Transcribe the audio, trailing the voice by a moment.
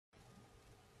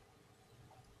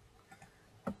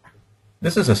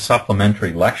This is a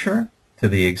supplementary lecture to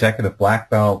the Executive Black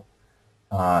Belt,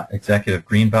 Executive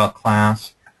Green Belt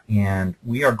class, and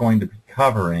we are going to be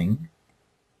covering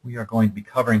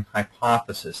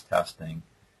hypothesis testing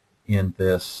in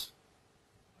this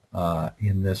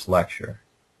lecture.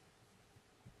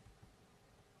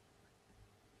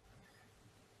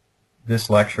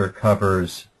 This lecture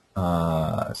covers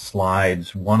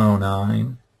slides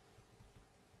 109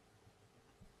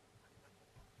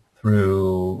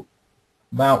 through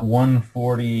about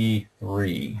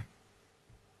 143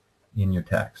 in your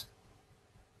text.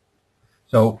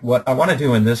 So what I want to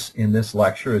do in this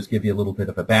lecture is give you a little bit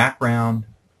of a background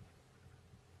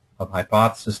of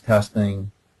hypothesis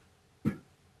testing,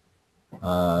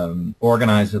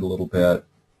 organize it a little bit,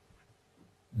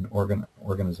 an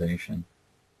organization.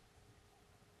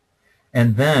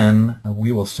 And then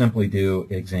we will simply do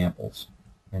examples,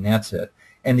 and that's it.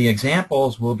 And the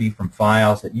examples will be from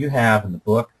files that you have in the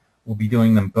book. We'll be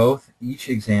doing them both. Each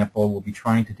example we'll be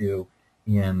trying to do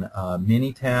in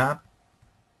Minitab,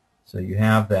 so you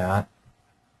have that,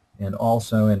 and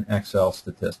also in Excel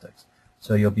statistics.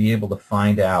 So you'll be able to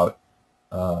find out,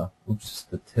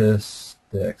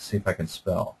 statistics, see if I can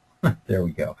spell. There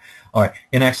we go. All right,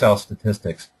 in Excel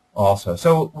statistics also.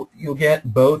 So you'll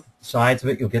get both sides of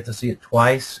it. You'll get to see it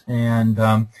twice, and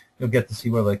you'll get to see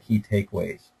what are the key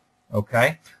takeaways.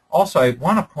 Okay? Also, I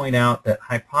want to point out that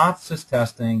hypothesis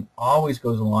testing always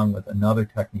goes along with another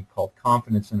technique called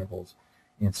confidence intervals,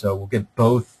 and so we'll get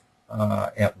both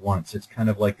at once. It's kind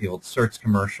of like the old search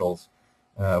commercials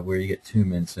where you get 2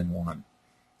 mints in one.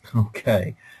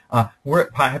 Okay.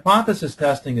 Hypothesis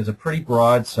testing is a pretty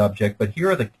broad subject, but here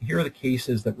are the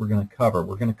cases that we're going to cover.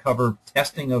 We're going to cover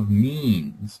testing of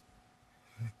means.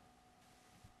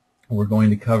 We're going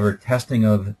to cover testing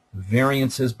of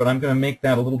variances, but I'm going to make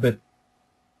that a little bit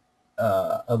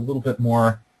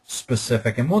more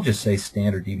specific, and we'll just say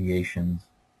standard deviations.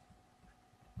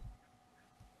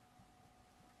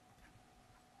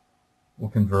 We'll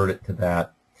convert it to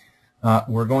that.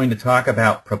 We're going to talk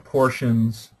about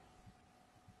proportions.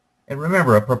 And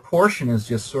remember, a proportion is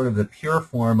just sort of the pure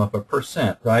form of a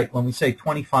percent, right? When we say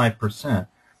 25%,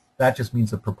 that just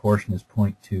means the proportion is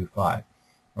 0.25,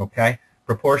 okay?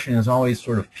 Proportion is always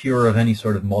sort of pure of any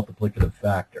sort of multiplicative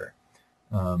factor.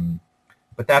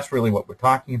 But that's really what we're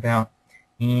talking about.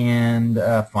 And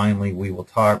finally,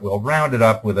 we'll round it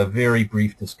up with a very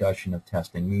brief discussion of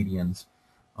testing medians,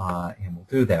 and we'll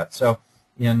do that. So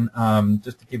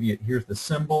just to give you, here's the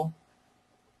symbol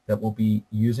that we'll be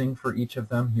using for each of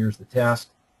them. Here's the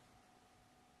test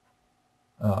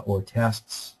or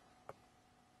tests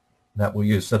that we'll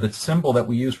use. So the symbol that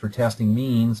we use for testing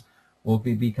means we'll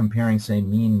be comparing, say,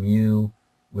 mean mu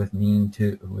with mean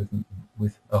 2,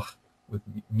 with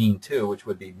mean 2, which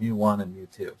would be mu1 and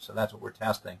mu2. So that's what we're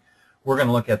testing. We're going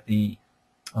to look at the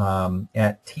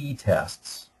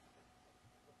t-tests.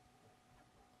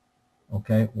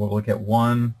 Okay, we'll look at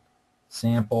 1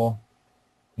 sample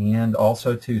and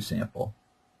also 2 sample.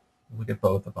 We'll look at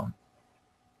both of them.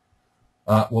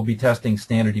 We'll be testing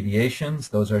standard deviations.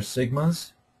 Those are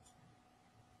sigmas.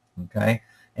 Okay,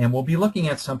 and we'll be looking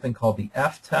at something called the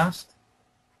f-test.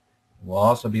 We'll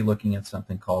also be looking at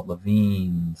something called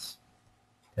Levene's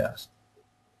test.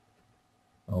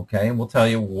 Okay, and we'll tell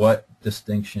you what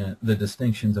the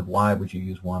distinctions of why would you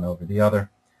use one over the other,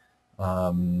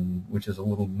 which is a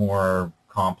little more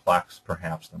complex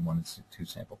perhaps than 1 and 2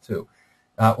 sample 2.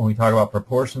 When we talk about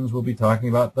proportions, we'll be talking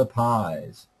about the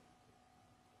pies.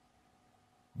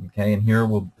 Okay, and here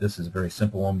this is a very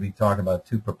simple one. We'll be talking about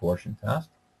 2 proportion test.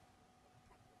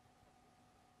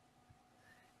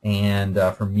 And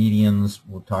for medians,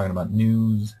 we're talking about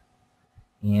news.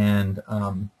 And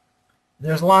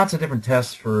there's lots of different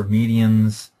tests for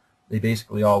medians. They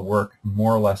basically all work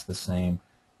more or less the same.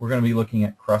 We're going to be looking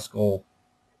at Kruskal,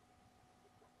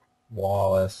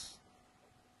 Wallace,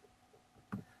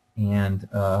 and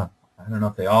I don't know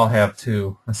if they all have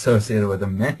 2 associated with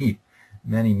them. Many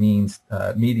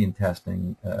median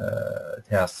testing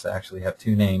tests actually have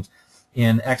 2 names.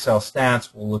 In Excel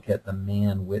stats, we'll look at the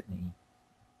Mann-Whitney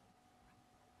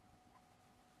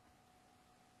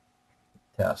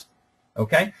test.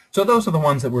 Okay, so those are the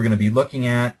ones that we're going to be looking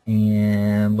at,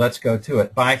 and let's go to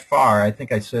it. By far, I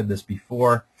think I said this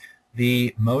before,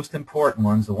 the most important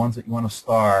ones, the ones that you want to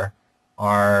star,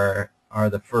 are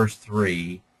the first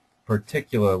 3,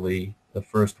 particularly the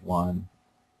first one,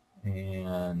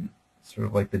 and sort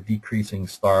of like the decreasing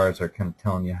stars are kind of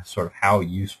telling you sort of how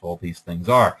useful these things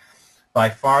are. By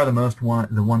far, the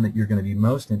one that you're going to be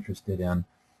most interested in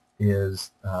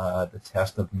is the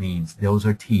test of means. Those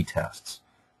are t-tests.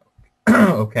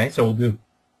 Okay, so we'll do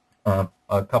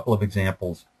a couple of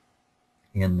examples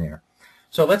in there.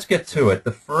 So let's get to it.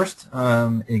 The first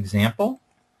example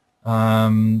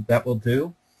that we'll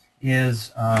do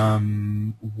is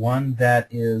one that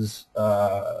is,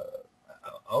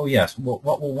 oh yes, what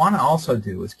we'll want to also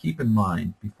do is keep in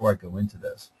mind, before I go into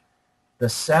this, the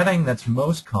setting that's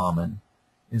most common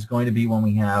is going to be when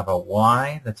we have a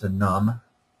y that's a num,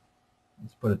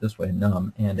 let's put it this way,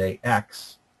 num, and a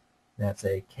x that's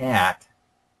a cat,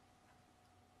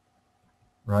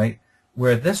 right?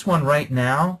 Where this one right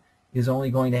now is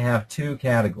only going to have two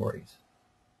categories.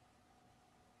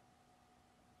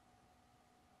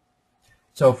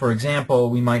 So, for example,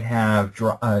 we might have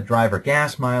driver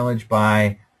gas mileage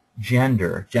by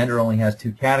gender. Gender only has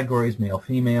two categories, male,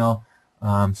 female,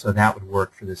 so that would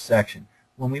work for this section.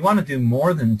 When we want to do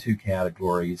more than two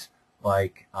categories,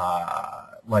 like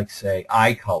say,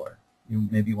 eye color, you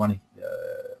maybe want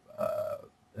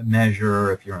to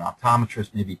measure, if you're an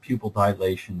optometrist, maybe pupil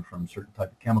dilation from a certain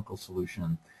type of chemical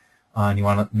solution, and you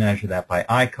want to measure that by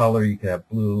eye color. You could have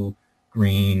blue,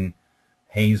 green,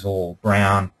 hazel,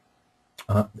 brown.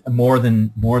 More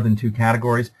than two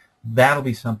categories, that'll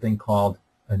be something called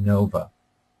ANOVA.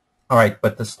 All right,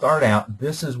 but to start out,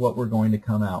 this is what we're going to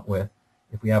come out with.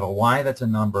 If we have a y that's a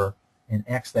number and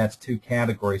x that's two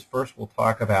categories, first we'll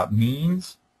talk about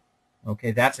means.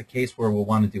 Okay, that's a case where we'll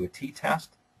want to do a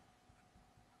t-test.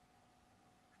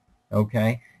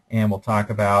 Okay, and we'll talk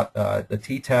about the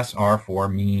t-tests are for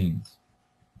means.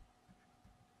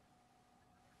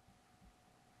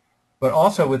 But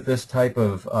also with this type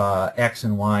of x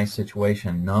and y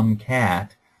situation,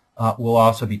 num-cat, we'll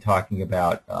also be talking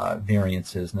about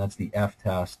variances, and that's the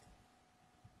f-test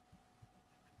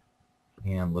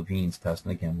and Levine's test.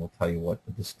 And again, we'll tell you what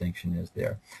the distinction is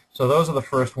there. So those are the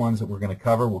first ones that we're going to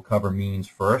cover. We'll cover means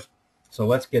first. So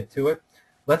let's get to it.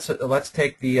 Let's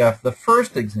take the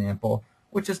first example,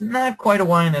 which is not quite a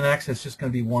y and an x. It's just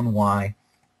going to be one y.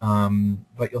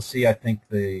 But you'll see, I think,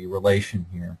 the relation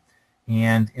here.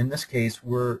 And in this case,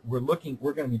 we're going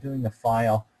to be doing a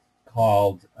file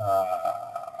called,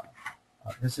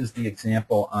 this is the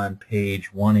example on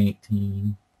page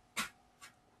 118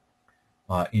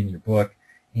 in your book,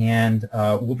 and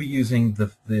we'll be using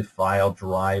the file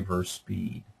driver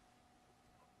speed.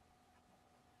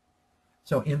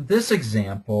 So in this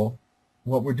example,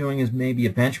 what we're doing is maybe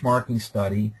a benchmarking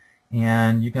study,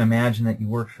 and you can imagine that you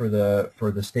work for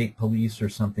the state police or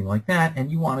something like that, and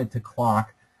you wanted to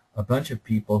clock a bunch of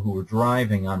people who were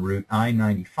driving on Route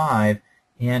I-95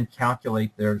 and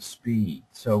calculate their speed.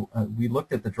 So we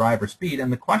looked at the driver speed,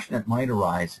 and the question that might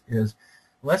arise is,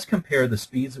 let's compare the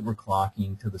speeds that we're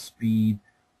clocking to the speed,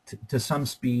 to some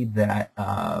speed that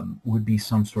would be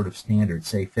some sort of standard,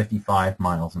 say 55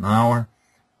 miles an hour.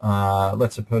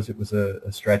 Let's suppose it was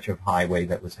a stretch of highway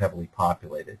that was heavily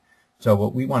populated. So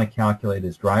what we want to calculate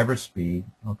is driver speed.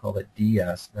 I'll call it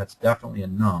DS. That's definitely a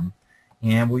num.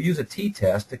 And we'll use a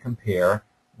t-test to compare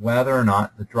whether or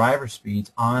not the driver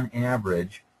speeds on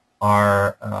average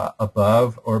are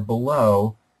above or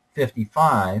below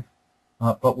 55,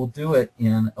 but we'll do it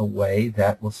in a way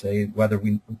that will say whether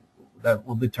that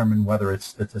will determine whether it's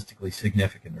statistically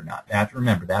significant or not.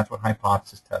 Remember, that's what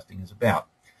hypothesis testing is about.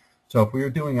 So if we were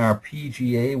doing our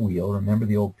PGA wheel, remember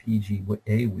the old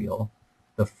PGA wheel,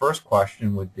 the first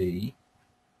question would be,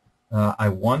 I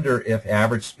wonder if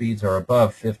average speeds are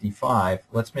above 55.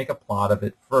 Let's make a plot of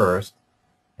it first,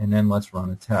 and then let's run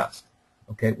a test.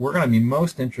 Okay, we're going to be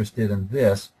most interested in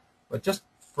this, but just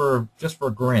for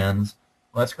grins,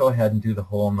 let's go ahead and do the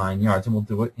whole 9 yards, and we'll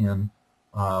do it in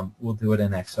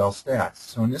Excel stats.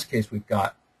 So in this case, we've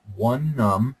got one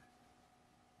num,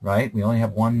 right? We only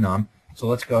have one num, so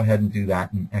let's go ahead and do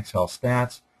that in Excel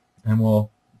stats, and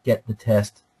we'll get the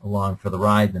test along for the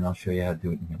ride. Then I'll show you how to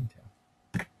do it in Unitest.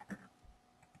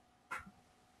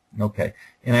 Okay,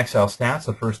 in Excel stats,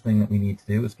 the first thing that we need to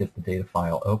do is get the data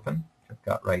file open, which I've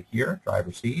got right here,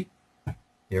 driver speed.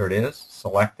 Here it is.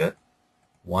 Select it.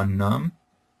 One num.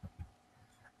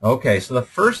 Okay, so the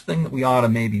first thing that we ought to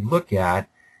maybe look at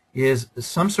is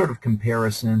some sort of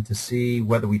comparison to see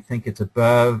whether we think it's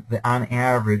above, on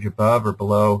average, above or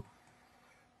below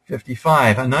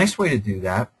 55. A nice way to do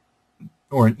that,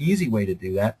 or an easy way to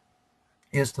do that,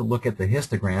 is to look at the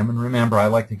histogram. And remember, I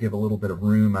like to give a little bit of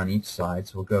room on each side,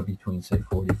 so we'll go between, say,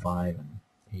 45 and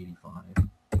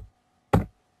 85,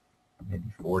 maybe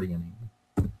 40 and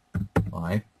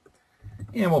 85.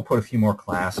 And we'll put a few more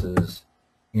classes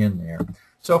in there.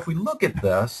 So if we look at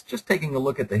this, just taking a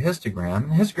look at the histogram,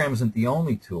 and the histogram isn't the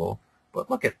only tool, but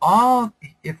look at all,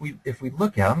 if we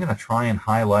look at, I'm going to try and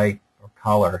highlight or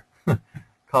color,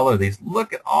 color these.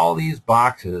 Look at all these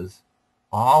boxes.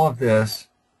 All of this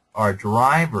are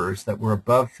drivers that were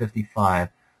above 55.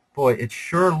 boy, it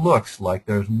sure looks like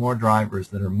there's more drivers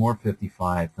that are more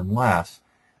 55 than less.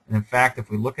 And in fact, if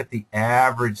we look at the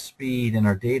average speed in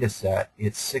our data set,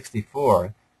 it's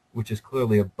 64, which is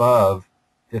clearly above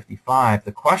 55.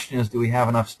 The question is, do we have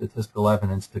enough statistical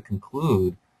evidence to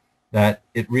conclude that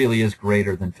it really is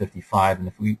greater than 55, and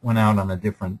if we went out on a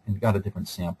different and got a different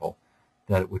sample,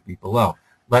 that it would be below.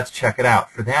 Let's check it out.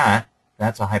 For that,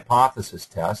 that's a hypothesis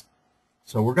test.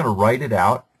 So we're going to write it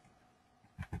out.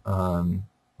 We're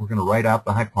going to write out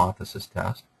the hypothesis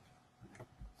test.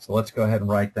 So let's go ahead and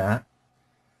write that.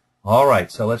 All right,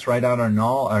 so let's write out our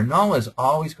null. Our null is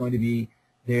always going to be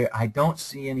there. I don't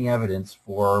see any evidence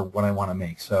for what I want to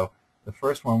make. So the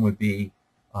first one would be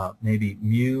maybe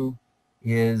mu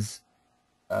is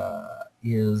that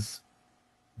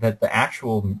the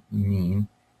actual mean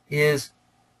is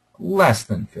less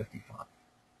than 55.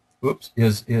 Oops,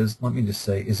 let me just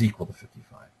say is equal to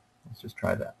 55. Let's just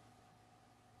try that.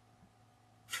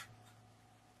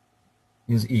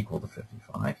 Is equal to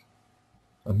 55.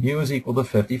 So mu is equal to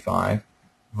 55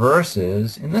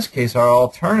 versus, in this case, our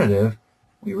alternative,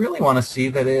 we really want to see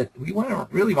that we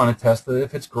really want to test that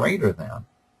if it's greater than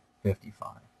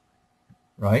 55,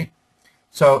 right?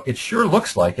 So it sure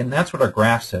looks like, and that's what our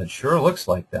graph said, sure looks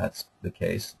like that's the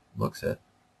case. Looks it.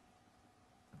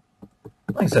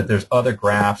 Like I said, there's other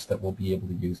graphs that we'll be able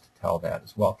to use to tell that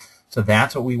as well. So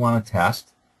that's what we want to test.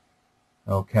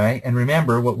 Okay, and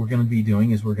remember what we're going to be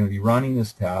doing is we're going to be running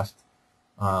this test,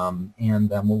 and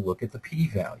then we'll look at the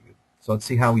p-value. So let's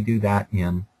see how we do that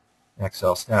in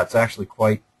Excel Stats. It's actually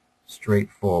quite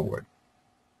straightforward.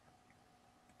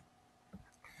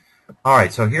 All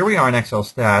right, so here we are in Excel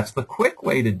Stats. The quick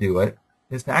way to do it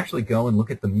is to actually go and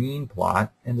look at the mean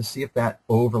plot and to see if that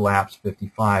overlaps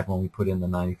 55 when we put in the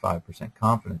 95%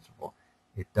 confidence interval.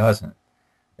 It doesn't.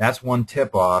 That's one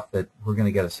tip-off that we're going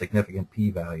to get a significant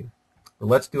p-value. But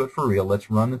let's do it for real.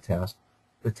 Let's run the test.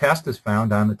 The test is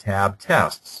found on the tab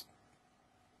Tests.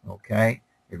 Okay?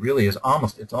 It really is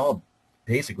almost, it's all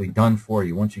basically done for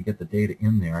you. Once you get the data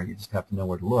in there, you just have to know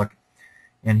where to look.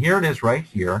 And here it is right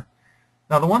here.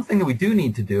 Now, the one thing that we do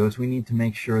need to do is we need to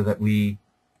make sure that we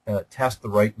test the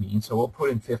right mean. So we'll put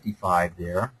in 55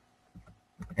 there.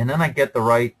 And then I get the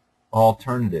right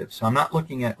alternative. So I'm not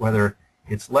looking at whether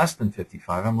it's less than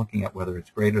 55. I'm looking at whether it's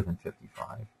greater than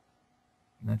 55.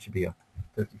 And that should be a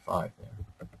 55 there.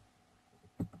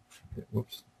 Okay,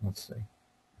 whoops, let's see.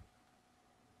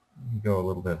 Let me go a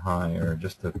little bit higher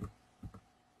just to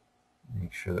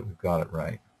make sure that we've got it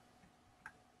right.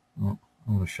 Well,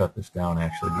 I'm going to shut this down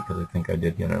actually because I think I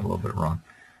did get it a little bit wrong.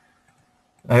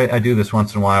 I do this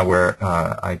once in a while where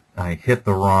I hit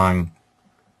the wrong,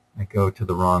 I go to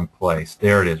the wrong place.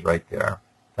 There it is right there.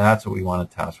 That's what we want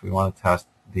to test. We want to test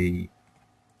the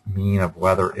mean of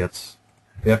whether it's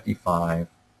 55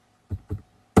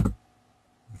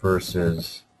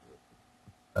 versus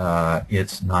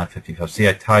it's not 55. See,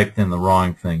 I typed in the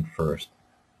wrong thing first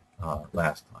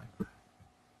last time.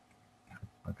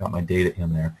 I've got my data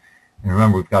in there. And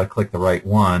remember, we've got to click the right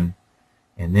one,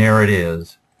 and there it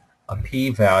is, a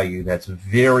p-value that's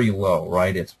very low,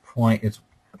 right? It's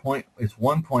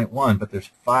 1.1, but there's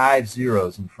 5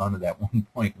 zeros in front of that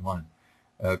 1.1.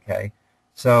 Okay,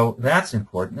 so that's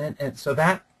important, and so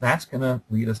that's going to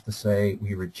lead us to say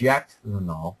we reject the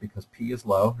null because p is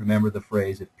low. Remember the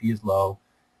phrase: if p is low,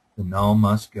 the null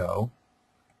must go.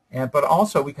 But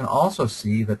also, we can also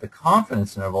see that the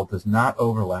confidence interval does not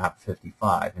overlap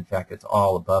 55. In fact, it's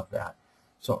all above that.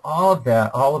 So all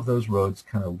of those roads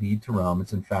kind of lead to Rome.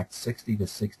 It's in fact 60 to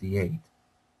 68.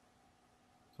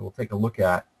 So we'll take a look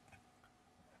at,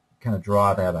 kind of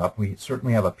draw that up. We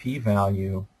certainly have a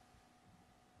p-value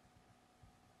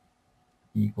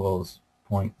equals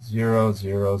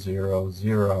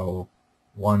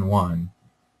 0.00011,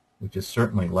 which is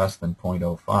certainly less than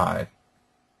 0.05.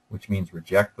 Which means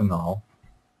reject the null,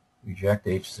 reject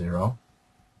H0.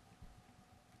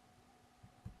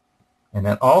 And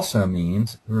that also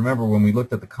means, remember when we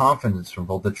looked at the confidence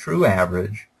interval, the true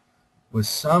average was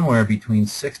somewhere between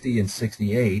 60 and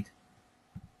 68.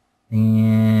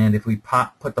 And if we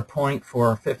put the point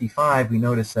for 55, we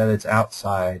notice that it's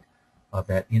outside of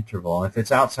that interval. And if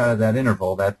it's outside of that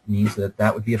interval, that means that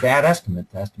that would be a bad estimate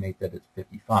to estimate that it's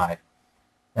 55.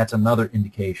 That's another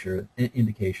indication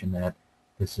that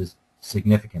this is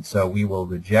significant. So we will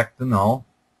reject the null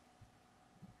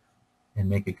and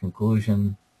make a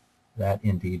conclusion that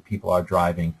indeed people are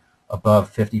driving above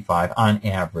 55 on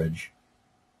average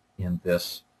in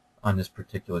on this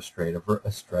particular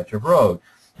stretch of road.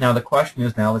 Now the question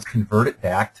is, now let's convert it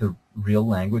back to real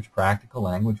language, practical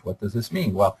language. What does this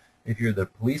mean? Well, if you're the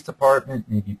police department,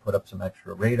 maybe you put up some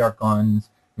extra radar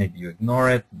guns, maybe you ignore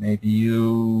it, maybe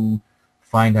you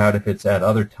find out if it's at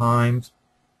other times,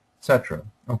 etc.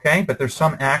 Okay, but there's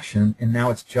some action, and now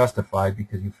it's justified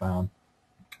because you found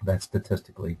that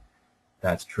statistically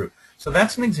that's true. So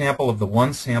that's an example of the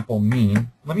one sample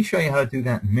mean. Let me show you how to do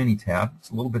that in Minitab.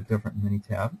 It's a little bit different in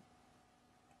Minitab.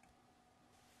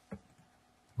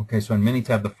 Okay, so in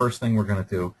Minitab, the first thing we're going to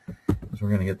do is we're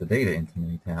going to get the data into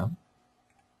Minitab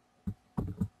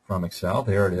from Excel.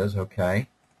 There it is, okay.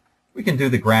 We can do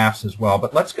the graphs as well,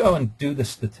 but let's go and do the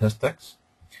statistics,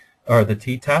 or the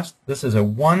t-test. This is a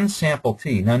one sample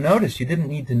t. Now notice you didn't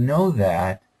need to know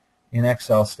that in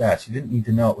Excel stats. You didn't need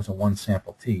to know it was a one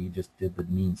sample t. You just did the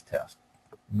means test.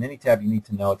 In Minitab, you need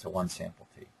to know it's a one sample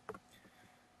t.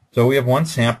 So we have one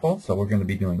sample, so we're going to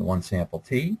be doing one sample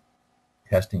t,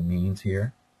 testing means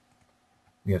here.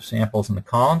 We have samples in the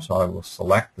column, so I will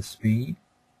select the speed.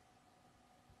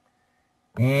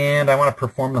 And I want to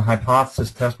perform the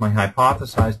hypothesis test. My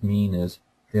hypothesized mean is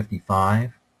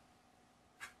 55.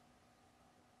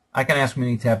 I can ask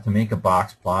Minitab to make a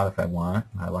box plot if I want.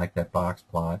 I like that box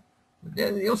plot.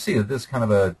 You'll see that this is kind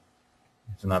of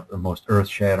it's not the most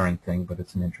earth-shattering thing, but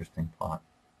it's an interesting plot.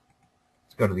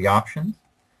 Let's go to the options.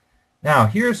 Now,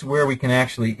 here's where we can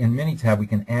actually, in Minitab,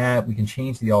 we can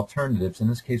change the alternatives. In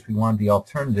this case, we want the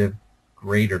alternative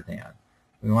greater than.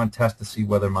 We want to test to see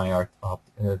whether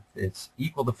it's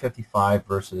equal to 55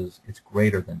 versus it's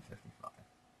greater than 55.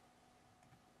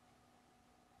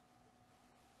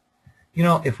 You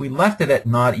know, if we left it at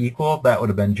not equal, that would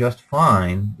have been just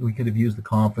fine. We could have used the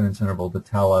confidence interval to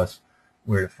tell us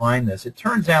where to find this. It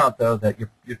turns out, though, that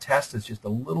your test is just a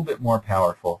little bit more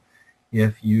powerful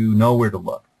if you know where to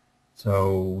look.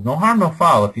 So no harm, no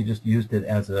foul if you just used it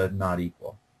as a not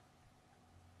equal.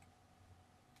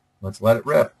 Let's let it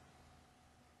rip.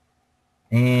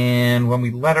 And when we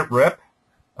let it rip,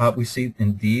 we see,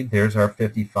 indeed, there's our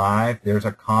 55. There's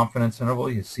our confidence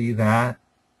interval. You see that?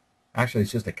 Actually,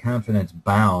 it's just a confidence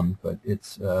bound, but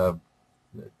it's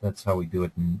that's how we do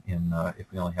it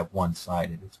if we only have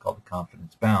one-sided. It's called a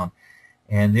confidence bound.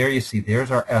 And there you see, there's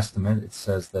our estimate. It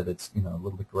says that it's a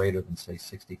little bit greater than, say,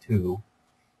 62.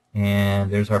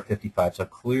 And there's our 55. So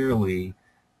clearly,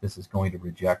 this is going to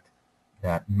reject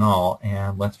that null.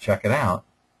 And let's check it out.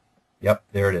 Yep,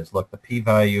 there it is. Look, the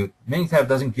p-value, Minitab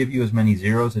doesn't give you as many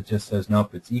zeros. It just says,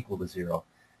 nope, it's equal to 0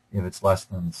 if it's less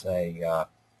than, say,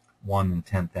 1 in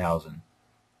 10,000.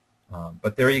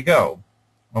 But there you go.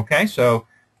 Okay, so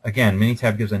again,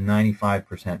 Minitab gives a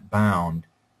 95% bound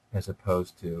as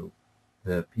opposed to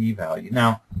the p-value.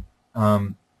 Now,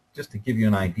 just to give you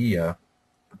an idea,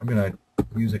 I'm going to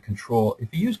use a control.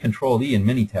 If you use Control-E in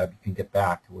Minitab, you can get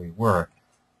back to where you were.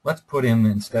 Let's put in,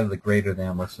 instead of the greater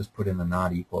than, let's just put in the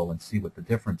not equal and see what the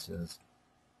difference is.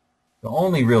 The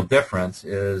only real difference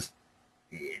is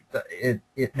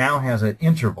it now has an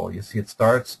interval. You see it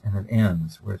starts and it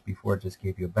ends, whereas before it just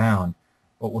gave you a bound.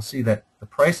 But we'll see that the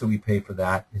price that we pay for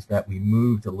that is that we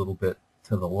moved a little bit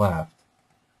to the left.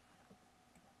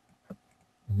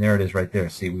 And there it is right there.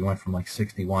 See, we went from like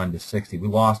 61 to 60. We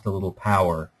lost a little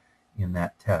power in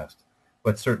that test.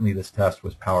 But certainly this test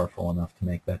was powerful enough to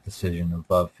make that decision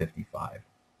above 55.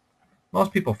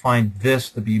 Most people find this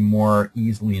to be more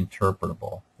easily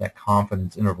interpretable, that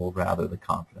confidence interval rather than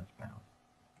confidence bound.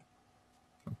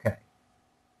 Okay.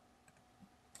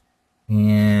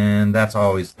 And that's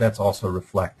also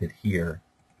reflected here.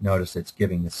 Notice it's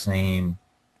giving the same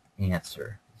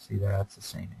answer. See that? It's the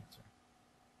same answer.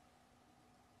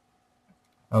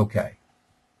 Okay.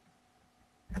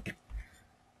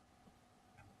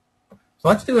 So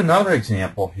let's do another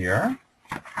example here.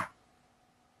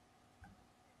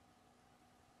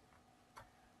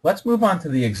 Let's move on to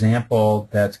the example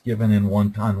that's given on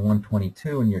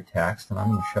 122 in your text, and I'm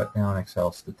going to shut down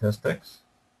Excel statistics,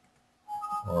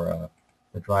 or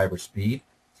the driver speed.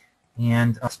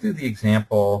 And let's do the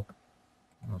example.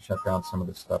 I'll shut down some of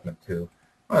this stuff too.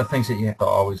 One of the things that you have to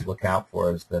always look out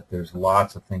for is that there's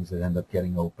lots of things that end up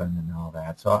getting open and all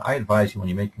that. So I advise you, when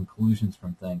you make conclusions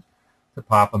from things, to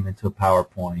pop them into a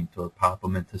PowerPoint or pop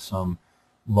them into some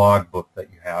logbook that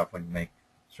you have when you make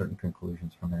certain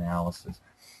conclusions from analysis.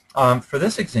 For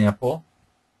this example,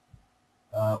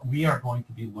 we are going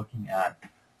to be looking at,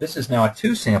 this is now a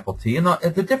 2-sample T, and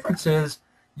the difference is,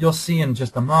 you'll see in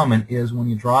just a moment, is when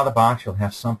you draw the box, you'll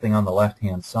have something on the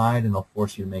left-hand side, and it'll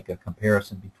force you to make a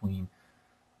comparison between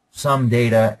some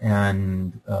data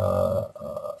and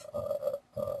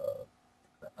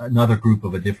another group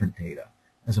of a different data,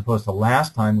 as opposed to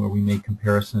last time where we made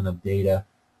comparison of data,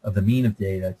 of the mean of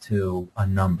data to a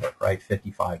number, right,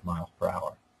 55 miles per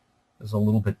hour. It's a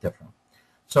little bit different.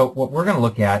 So what we're going to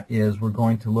look at is we're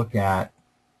going to look at,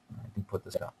 I can put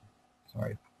this up,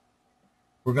 sorry.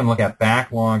 We're going to look at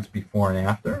backlogs before and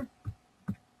after.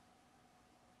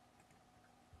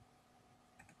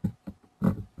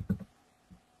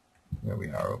 There we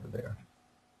are over there.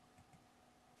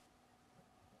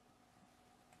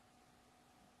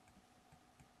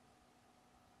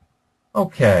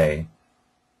 Okay.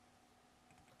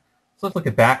 So let's look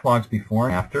at backlogs before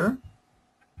and after.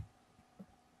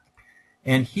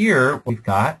 And here what we've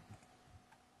got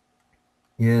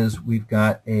is we've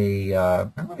got a,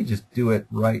 and let me just do it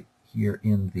right here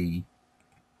in the,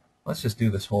 let's just do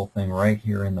this whole thing right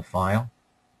here in the file.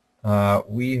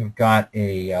 We have got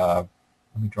a,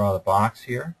 let me draw the box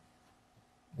here.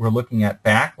 We're looking at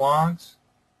backlogs.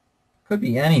 Could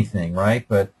be anything, right?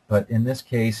 But in this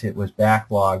case, it was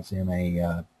backlogs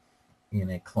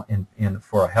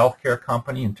for a healthcare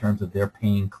company in terms of their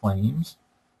paying claims,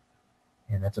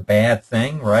 and that's a bad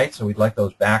thing, right? So we'd like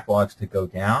those backlogs to go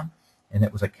down. And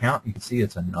it was a count. You can see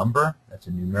it's a number. That's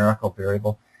a numerical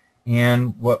variable.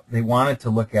 And what they wanted to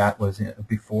look at was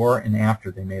before and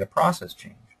after they made a process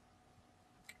change.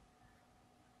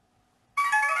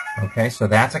 Okay, so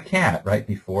that's a cat, right?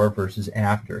 Before versus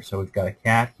after. So we've got a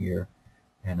cat here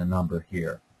and a number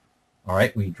here. All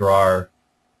right, we draw our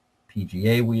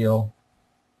PGA wheel,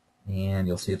 and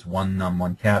you'll see it's one num,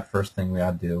 one cat. First thing we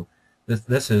ought to do,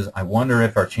 this is, I wonder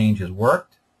if our changes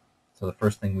worked. So the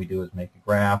first thing we do is make a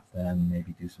graph, then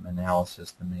maybe do some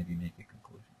analysis, then maybe make a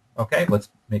conclusion. Okay, let's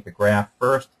make a graph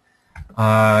first.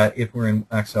 If we're in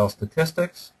Excel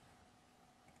statistics,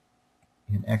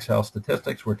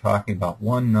 we're talking about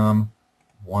one num,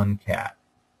 one cat.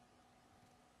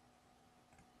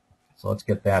 So let's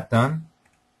get that done. I'm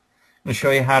going to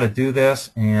show you how to do this,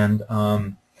 and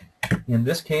in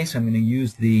this case, I'm going to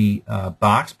use the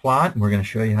box plot, and we're going to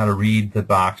show you how to read the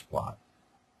box plot.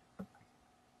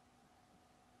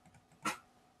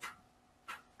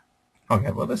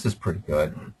 Okay, well, this is pretty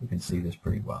good. You can see this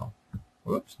pretty well.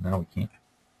 Whoops, now we can't.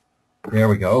 There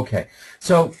we go. Okay,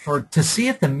 so to see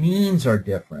if the means are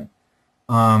different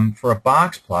for a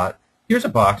box plot, here's a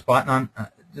box plot, and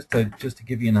just to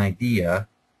give you an idea,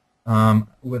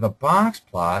 with a box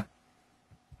plot,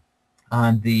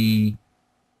 on the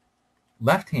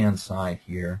left-hand side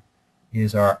here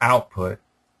is our output,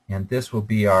 and this will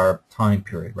be our time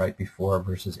period, right, before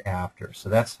versus after. So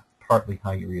that's partly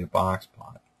how you read a box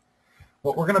plot.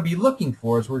 What we're going to be looking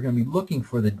for is we're going to be looking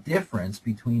for the difference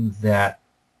between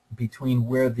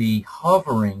where the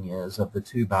hovering is of the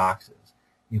two boxes.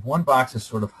 If one box is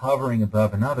sort of hovering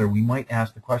above another, we might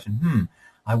ask the question,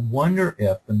 I wonder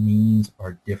if the means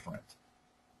are different.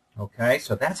 Okay,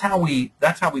 so that's how we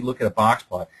look at a box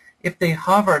plot. If they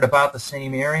hover at about the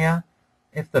same area,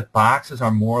 if the boxes are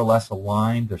more or less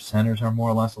aligned, their centers are more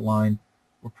or less aligned,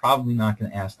 we're probably not going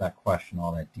to ask that question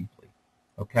all that deeply.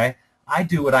 Okay? I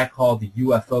do what I call the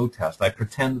UFO test. I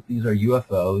pretend that these are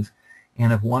UFOs,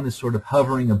 and if one is sort of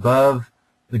hovering above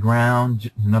the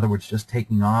ground, in other words, just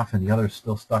taking off, and the other is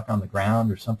still stuck on the ground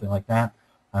or something like that,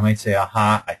 I might say,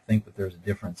 aha, I think that there's a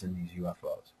difference in these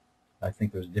UFOs. I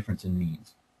think there's a difference in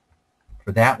means.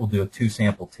 For that, we'll do a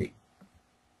two-sample T.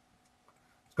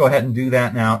 Let's go ahead and do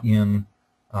that now in,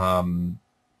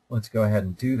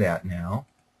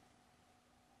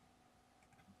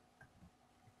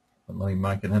 Let me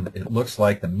mark it in. It looks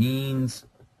like the means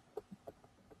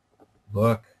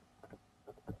look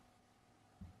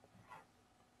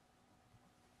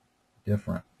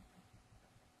different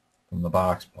from the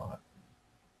box plot.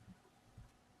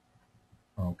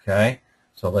 Okay,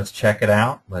 so let's check it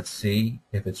out. Let's see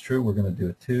if it's true. We're going to do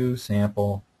a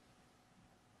two-sample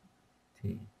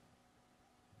T.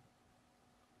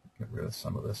 Get rid of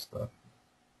some of this stuff.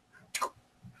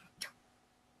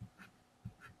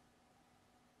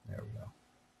 There we go.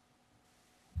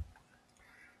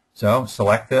 So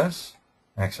select this,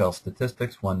 Excel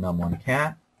statistics, one num, one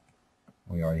cat.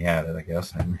 We already had it, I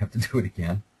guess. I didn't have to do it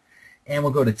again. And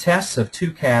we'll go to tests of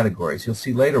two categories. You'll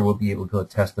see later we'll be able to go to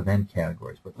test of n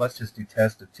categories, but let's just do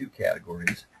test of two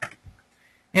categories.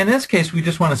 In this case, we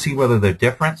just want to see whether they're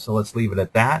different, so let's leave it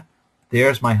at that.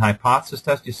 There's my hypothesis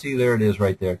test. You see there it is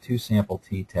right there, two sample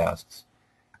T tests,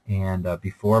 and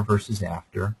before versus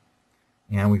after.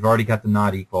 And we've already got the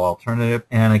not equal alternative.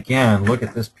 And again, look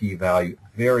at this p-value,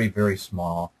 very, very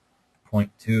small,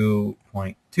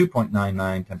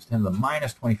 2.99 times 10 to the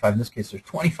minus 25. In this case, there's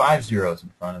 25 zeros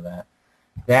in front of that.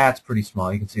 That's pretty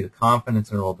small. You can see the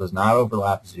confidence interval does not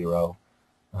overlap 0.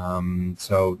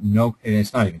 So no, and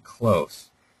it's not even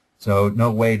close. So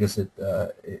no way does it,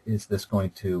 is this going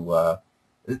to,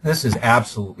 this is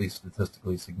absolutely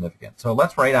statistically significant. So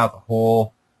let's write out the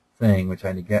whole thing, which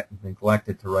I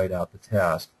neglected to write out the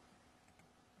test.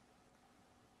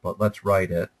 But let's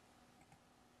write it.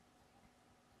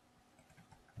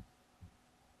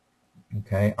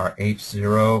 Okay, our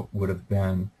H0 would have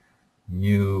been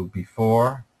mu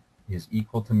before is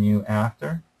equal to mu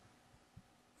after.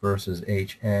 versus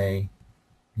HA,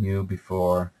 mu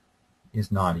before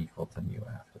is not equal to mu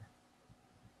after.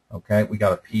 Okay, we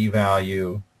got a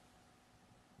p-value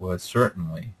was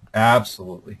certainly,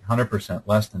 absolutely, 100%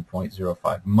 less than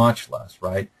 0.05, much less,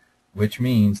 right? Which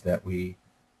means that we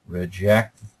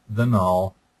reject the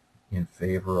null in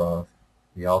favor of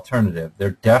the alternative.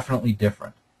 They're definitely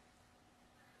different.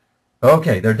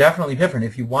 Okay, they're definitely different.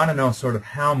 If you want to know sort of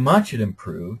how much it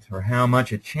improved or how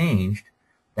much it changed,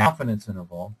 the confidence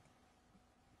interval,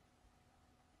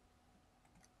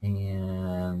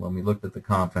 and when we looked at the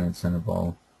confidence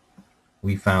interval,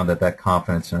 we found that that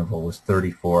confidence interval was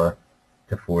 34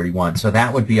 to 41. So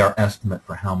that would be our estimate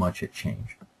for how much it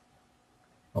changed.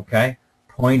 Okay,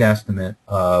 point estimate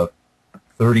of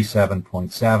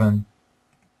 37.7,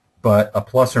 but a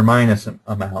plus or minus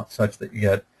amount such that you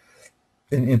get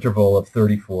an interval of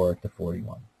 34 to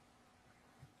 41.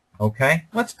 Okay,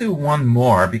 let's do one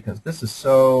more because this is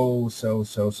so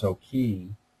key.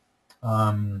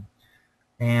 Let's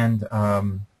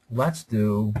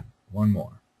do one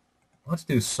more. Let's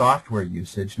do software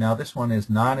usage. Now this one is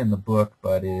not in the book,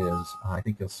 but is, I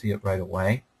think you'll see it right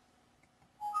away.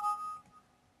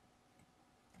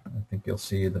 I think you'll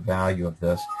see the value of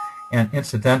this. And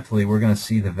incidentally, we're going to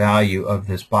see the value of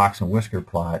this box and whisker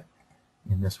plot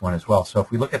in this one as well. So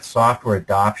if we look at software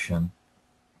adoption,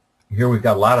 here we've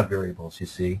got a lot of variables, you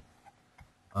see.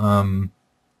 Let's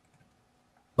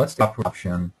do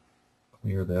adoption,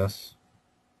 clear this.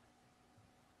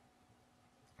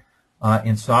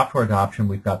 In software adoption,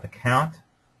 we've got the count.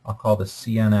 I'll call this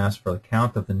CNS for the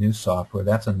count of the new software.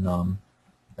 That's a num.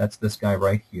 That's this guy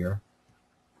right here.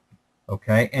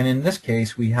 Okay, and in this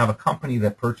case, we have a company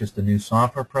that purchased a new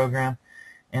software program,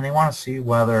 and they want to see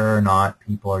whether or not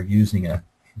people are using it.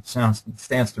 It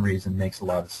stands to reason, makes a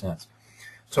lot of sense.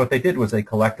 So what they did was they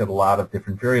collected a lot of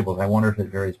different variables. I wonder if it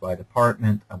varies by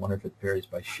department. I wonder if it varies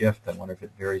by shift. I wonder if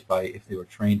it varies by if they were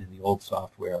trained in the old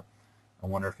software. I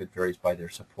wonder if it varies by their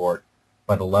support,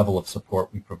 by the level of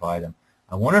support we provide them.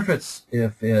 I wonder if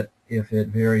it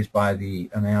varies by the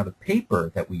amount of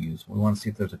paper that we use. We want to see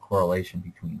if there's a correlation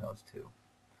between those two.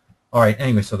 All right,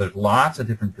 anyway, so there's lots of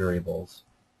different variables,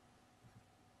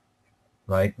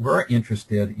 right? We're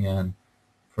interested in,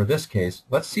 for this case,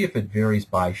 let's see if it varies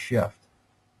by shift,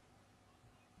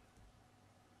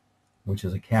 which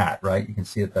is a cat, right? You can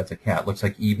see that that's a cat. Looks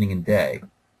like evening and day.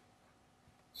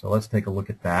 So let's take a look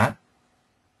at that.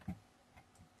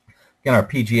 Again, our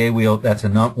PGA wheel, that's a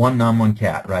one num, one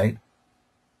cat, right?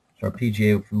 So our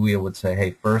PGA wheel would say, hey,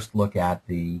 first look at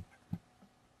the,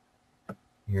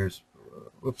 here's,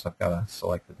 whoops, I've got to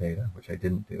select the data, which I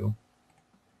didn't do.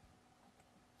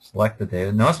 Select the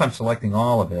data. Notice I'm selecting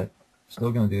all of it.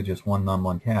 Still going to do just one num,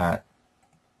 one cat.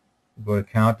 We'll go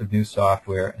to count of new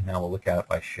software, and now we'll look at it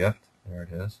by shift. There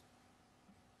it is.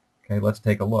 Okay, let's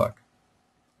take a look.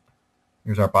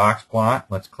 Here's our box plot.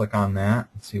 Let's click on that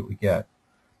and see what we get.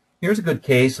 Here's a good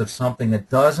case of something that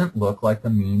doesn't look like the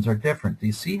means are different. Do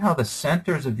you see how the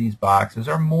centers of these boxes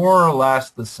are more or less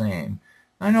the same?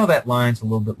 I know that line's a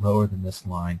little bit lower than this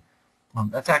line.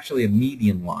 That's actually a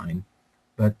median line.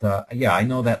 But yeah, I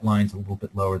know that line's a little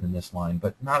bit lower than this line,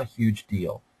 but not a huge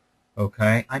deal.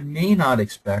 Okay, I may not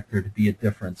expect there to be a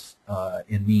difference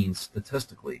in means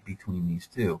statistically between these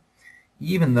two.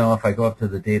 Even though if I go up to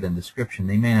the data and description,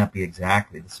 they may not be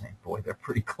exactly the same. Boy, they're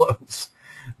pretty close.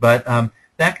 But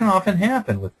that can often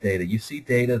happen with data. You see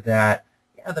data that,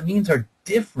 yeah, the means are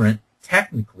different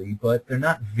technically, but they're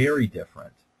not very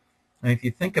different. And if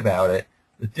you think about it,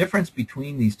 the difference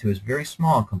between these two is very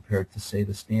small compared to, say,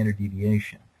 the standard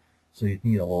deviation. So you'd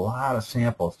need a lot of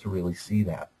samples to really see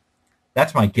that.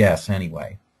 That's my guess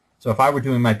anyway. So if I were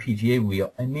doing my PGA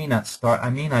wheel, I may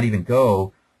not even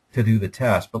go to do the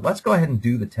test, but let's go ahead and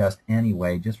do the test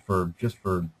anyway, just for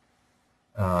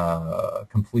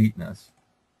completeness.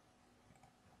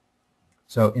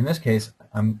 So in this case,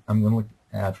 I'm going to look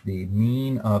at the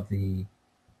mean of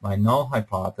my null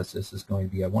hypothesis is going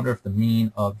to be, I wonder if the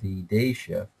mean of the day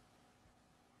shift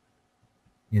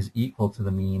is equal to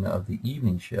the mean of the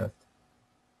evening shift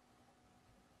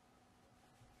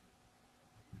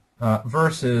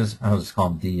versus, I'll just call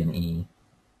them D and E,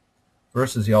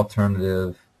 versus the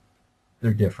alternative.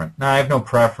 They're different. Now I have no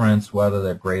preference whether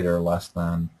they're greater or less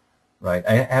than, right?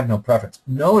 I have no preference.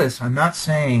 Notice I'm not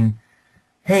saying,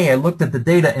 hey, I looked at the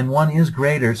data and one is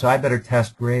greater, so I better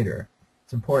test greater.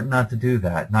 It's important not to do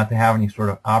that, not to have any sort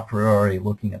of a priori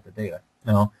looking at the data.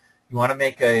 No, you want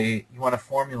to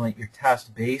formulate your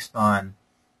test based on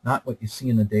not what you see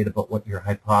in the data, but what your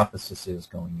hypothesis is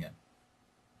going in.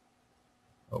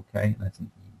 Okay, that's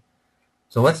an E.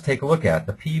 So let's take a look at it.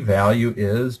 The p-value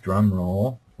is, drum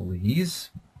roll, please,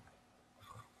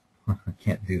 I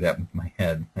can't do that with my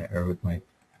head or with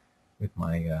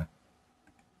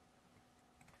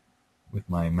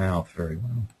my mouth very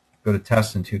well. Go to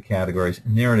test in two categories,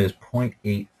 and there it is,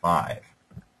 0.85.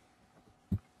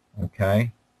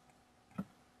 Okay.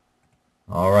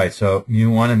 All right. So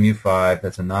mu1 and mu5,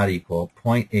 that's a not equal.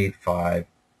 0.85,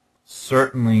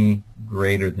 certainly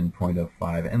greater than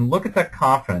 0.05. And look at that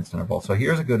confidence interval. So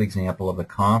here's a good example of the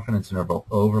confidence interval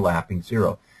overlapping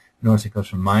 0. Notice it goes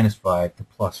from -5 to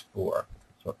 +4.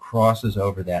 So it crosses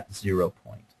over that 0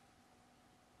 point.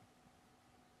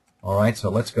 All right, so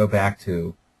let's go back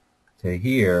to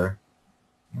here.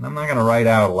 And I'm not going to write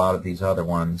out a lot of these other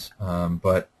ones,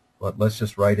 but let's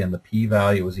just write in the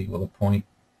p-value is equal to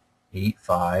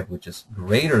 0.85, which is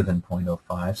greater than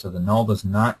 0.05, so the null does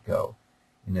not go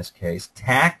in this case.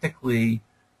 Tactically,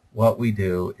 what we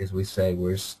do is we say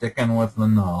we're sticking with the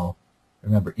null.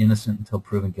 Remember, innocent until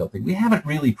proven guilty. We haven't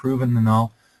really proven the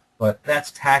null, but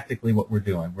that's tactically what we're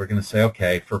doing. We're going to say,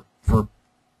 okay, for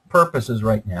purposes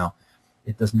right now,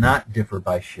 it does not differ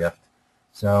by shift,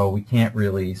 so we can't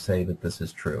really say that this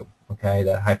is true. Okay,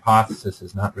 that hypothesis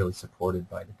is not really supported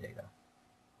by the data.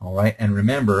 All right, and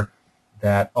remember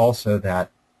that also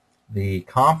that the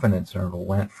confidence interval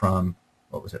went from,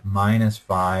 what was it,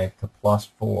 -5 to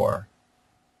 +4.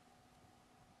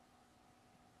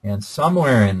 And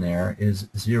somewhere in there is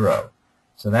 0.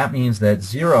 So that means that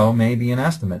 0 may be an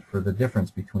estimate for the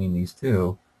difference between these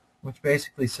two, which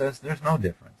basically says there's no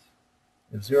difference.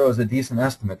 If 0 is a decent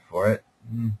estimate for it,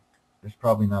 there's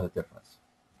probably not a difference.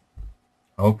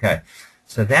 Okay,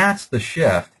 so that's the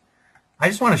shift. I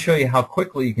just want to show you how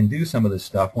quickly you can do some of this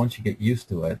stuff once you get used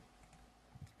to it.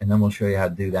 And then we'll show you how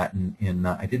to do that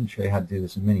I didn't show you how to do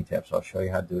this in Minitab, so I'll show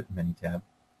you how to do it in Minitab.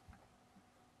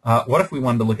 What if we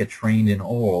wanted to look at trained in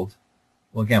old?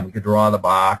 Well, again, we could draw the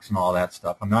box and all that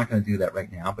stuff. I'm not going to do that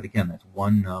right now, but again, that's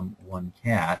one num, one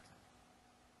cat.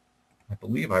 I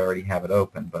believe I already have it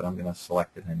open, but I'm going to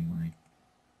select it anyway.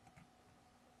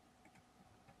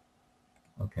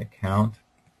 Okay, count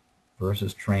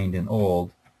versus trained in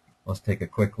old. Let's take a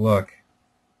quick look.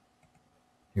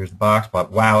 Here's the box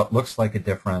plot. Wow, it looks like a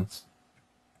difference.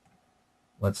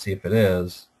 Let's see if it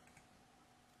is.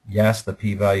 Yes, the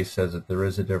p-value says that there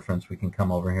is a difference. We can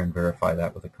come over here and verify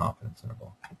that with a confidence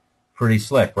interval. Pretty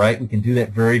slick, right? We can do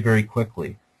that very, very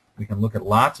quickly. We can look at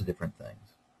lots of different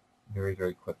things very,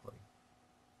 very quickly.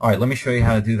 All right, let me show you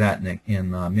how to do that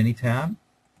in Minitab.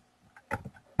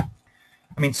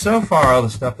 I mean, so far, all the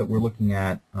stuff that we're looking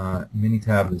at,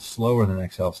 Minitab is slower than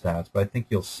Excel stats, but I think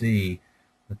you'll see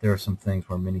that there are some things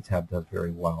where Minitab does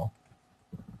very well,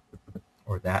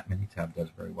 or that Minitab does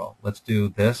very well. Let's do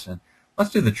this, and let's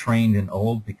do the trained in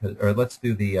old, or let's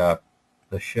do the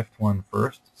shift one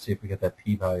first, see if we get that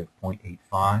p-value of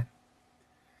 0.85.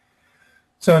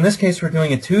 So in this case, we're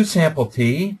doing a 2-sample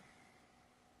T.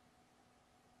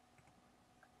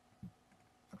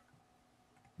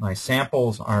 My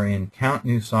samples are in count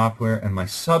new software, and my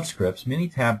subscripts,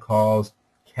 Minitab calls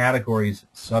categories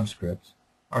subscripts,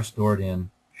 are stored in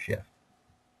shift.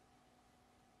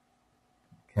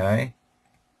 Okay.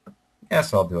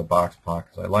 Yes, I'll do a box plot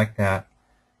because I like that.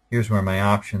 Here's where my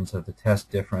options of the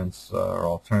test difference or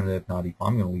alternative not equal.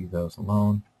 I'm going to leave those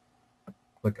alone.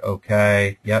 Click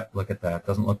OK. Yep, look at that.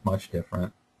 Doesn't look much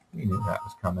different. We knew that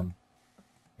was coming.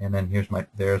 And then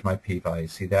there's my p-value.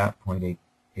 See that?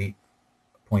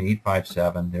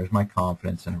 0.857. There's my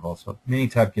confidence interval. So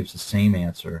Minitab gives the same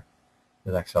answer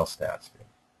that Excel stats did.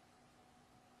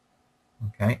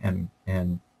 Okay,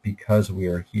 and because we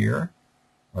are here,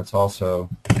 let's also,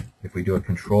 if we do a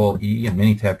Control E, and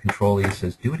Minitab Control E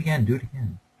says, do it again, do it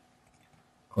again.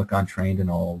 Click on trained and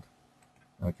old.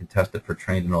 Now we can test it for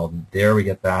trained and old. And there we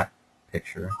get that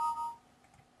picture.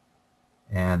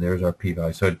 And there's our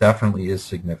p-value. So it definitely is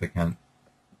significant.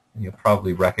 And you'll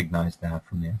probably recognize that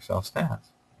from the Excel stats.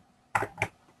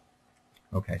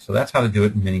 Okay, so that's how to do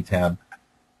it in Minitab.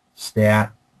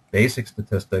 Stat, basic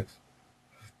statistics,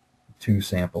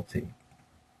 2-sample T.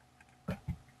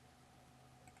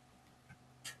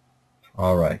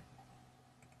 All right.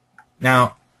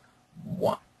 Now,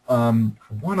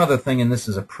 one other thing, and this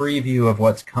is a preview of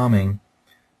what's coming.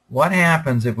 What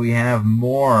happens if we have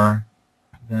more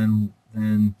than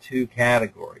 2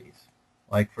 categories?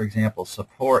 Like, for example,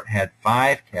 support had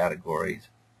 5 categories.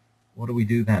 What do we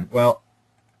do then? Well,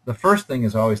 the first thing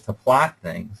is always to plot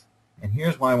things. And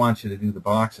here's why I want you to do the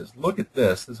boxes. Look at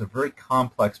this. This is a very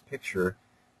complex picture.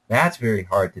 That's very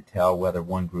hard to tell whether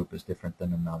one group is different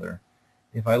than another.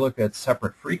 If I look at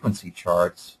separate frequency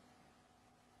charts,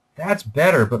 that's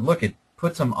better, but look, it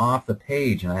puts them off the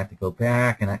page, and I have to go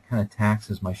back, and that kind of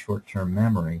taxes my short-term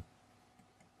memory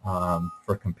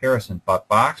for comparison. But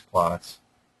box plots,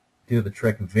 do the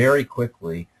trick very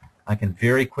quickly, I can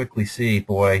very quickly see,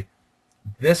 boy,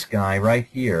 this guy right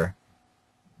here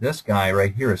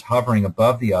is hovering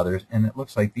above the others, and it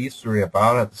looks like these three are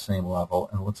about at the same level,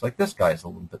 and it looks like this guy is a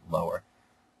little bit lower.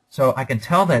 So I can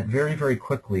tell that very, very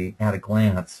quickly at a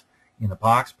glance in a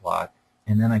box plot,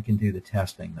 and then I can do the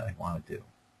testing that I want to do.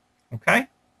 Okay?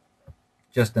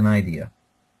 Just an idea,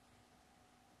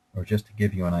 or just to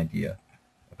give you an idea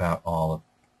about all of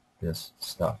this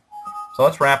stuff. So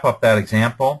let's wrap up that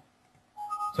example.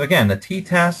 So again, the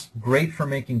t-test, great for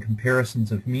making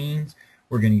comparisons of means.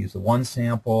 We're going to use the 1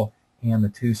 sample and the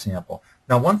 2 sample.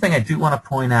 Now, one thing I do want to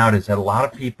point out is that a lot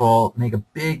of people make a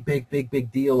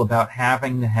big deal about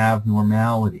having to have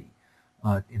normality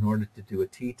in order to do a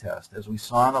t-test. As we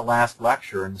saw in the last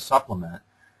lecture in the supplement,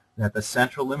 that the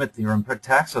central limit theorem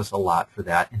protects us a lot for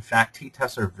that. In fact,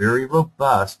 t-tests are very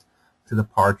robust to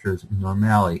departures in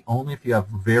normality. Only if you have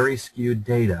very skewed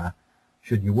data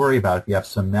should you worry about it. If you have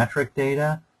symmetric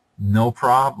data, no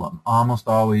problem. Almost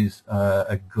always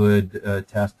a good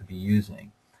test to be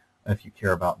using if you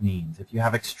care about means. If you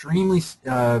have extremely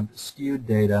skewed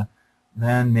data,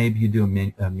 then maybe you do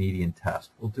a median test.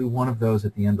 We'll do one of those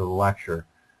at the end of the lecture.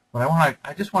 But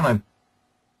I just want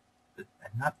to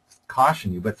not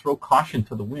caution you, but throw caution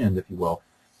to the wind, if you will.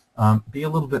 Be a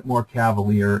little bit more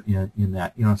cavalier in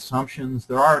that. You know, assumptions,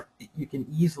 you can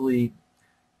easily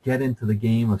get into the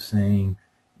game of saying,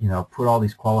 you know, put all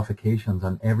these qualifications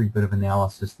on every bit of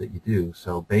analysis that you do.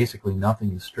 So basically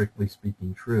nothing is strictly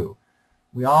speaking true.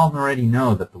 We all already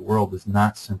know that the world is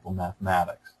not simple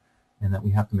mathematics and that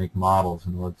we have to make models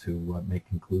in order to make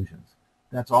conclusions.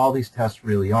 That's all these tests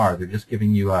really are. They're just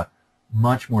giving you a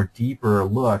much more deeper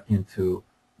look into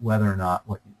whether or not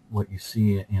what you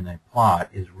see in a plot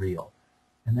is real.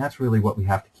 And that's really what we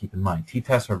have to keep in mind.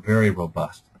 T-tests are very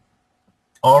robust.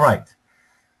 All right.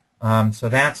 So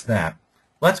that's that.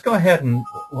 Let's go ahead, and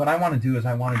what I want to do is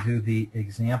I want to do the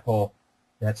example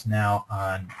that's now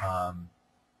on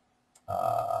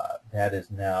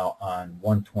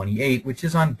 128, which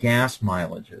is on gas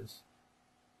mileages.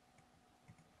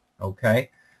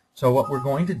 Okay, so what we're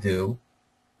going to do,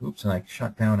 oops, and I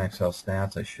shut down Excel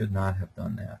stats. I should not have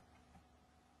done that.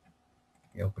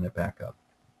 Okay, open it back up.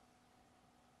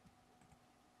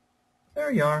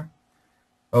 There you are.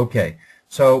 Okay,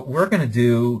 so we're going to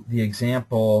do the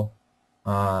example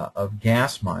of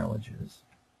gas mileages.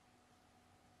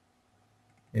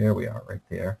 There we are, right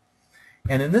there.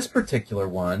 And in this particular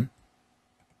one,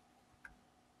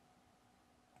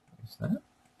 is that?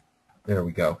 There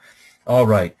we go. All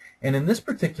right. And in this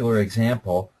particular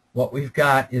example, what we've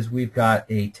got is we've got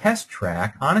a test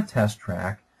track. On a test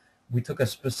track, we took a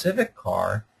specific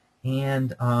car,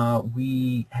 and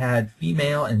we had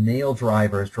female and male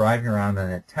drivers driving around on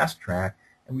a test track,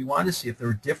 and we wanted to see if there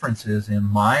were differences in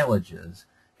mileages.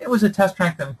 It was a test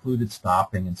track that included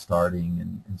stopping and starting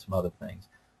and some other things.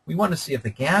 We wanted to see if the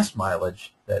gas mileages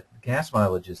that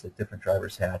different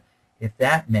drivers had, if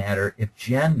that mattered, if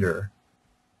gender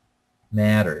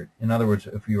mattered. In other words,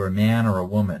 if you were a man or a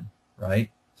woman, right?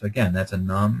 So again, that's a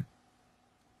num,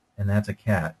 and that's a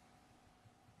cat.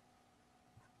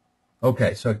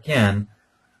 Okay, so again,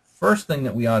 first thing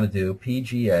that we ought to do,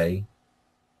 PGA,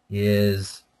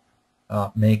 is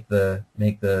make the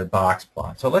box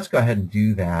plot. So let's go ahead and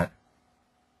do that.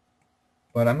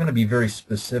 But I'm going to be very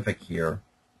specific here.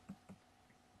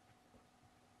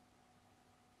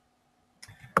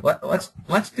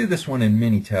 Let's do this one in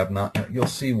Minitab. You'll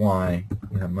see why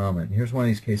in a moment. Here's one of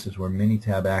these cases where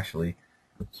Minitab actually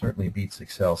certainly beats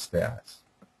Excel stats.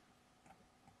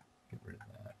 Get rid of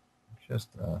that. Just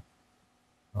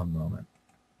a moment.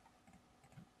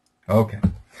 Okay.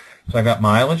 So I got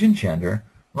mileage and gender.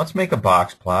 Let's make a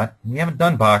box plot. We haven't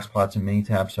done box plots in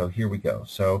Minitab, so here we go.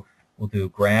 So we'll do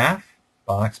graph,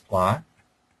 box plot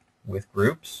with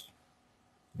groups.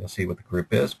 You'll see what the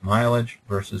group is, mileage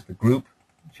versus the group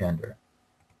gender.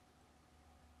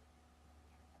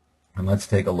 And let's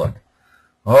take a look.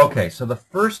 Okay, so the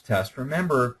first test,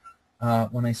 remember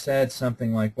when I said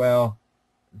something like, well,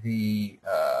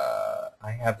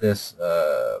 I have this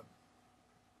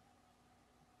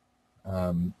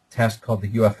test called the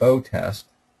UFO test.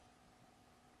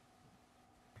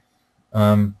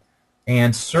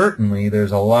 And certainly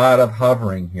there's a lot of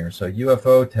hovering here. So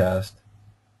UFO test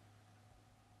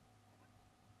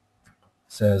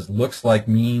says looks like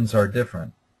means are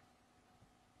different.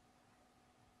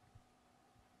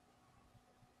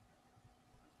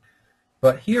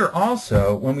 But here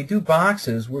also, when we do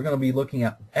boxes, we're going to be looking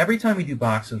at, every time we do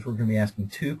boxes, we're going to be asking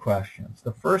two questions.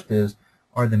 The first is,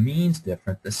 are the means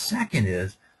different? The second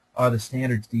is, are the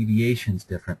standard deviations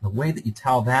different? The way that you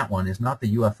tell that one is not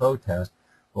the UFO test,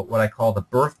 but what I call the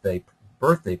birthday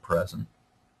present.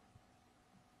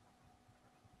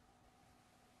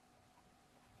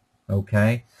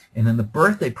 Okay, and in the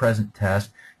birthday present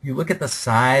test, you look at the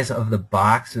size of the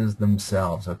boxes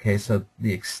themselves. Okay, so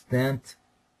the extent,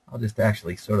 I'll just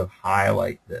actually sort of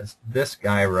highlight this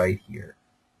guy right here.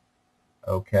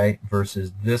 Okay,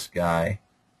 versus this guy.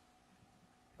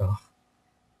 Oh,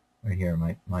 right here,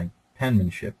 my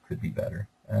penmanship could be better.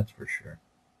 That's for sure.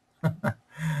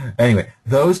 Anyway,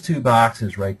 those two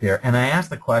boxes right there, and I asked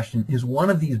the question, is one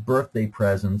of these birthday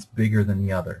presents bigger than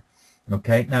the other?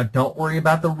 Okay, now don't worry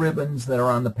about the ribbons that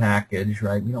are on the package,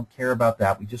 right? We don't care about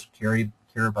that. We just care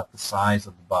about the size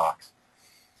of the box.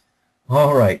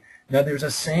 All right, now there's a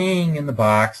saying in the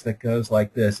box that goes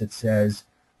like this. It says,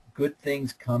 good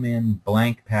things come in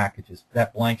blank packages.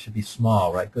 That blank should be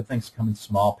small, right? Good things come in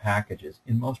small packages.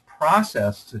 In most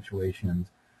process situations,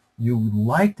 you would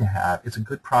like to have, it's a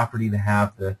good property to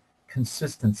have the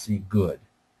consistency good.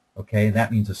 Okay,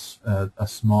 that means a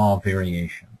small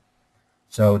variation.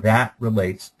 So that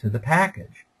relates to the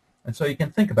package. And so you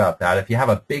can think about that. If you have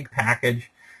a big package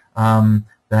that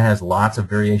has lots of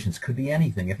variations, could be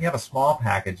anything. If you have a small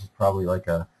package, it's probably like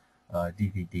a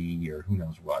DVD or who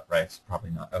knows what, right? It's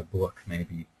probably not a book,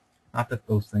 maybe. Not that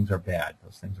those things are bad.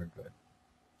 Those things are good.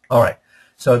 All right.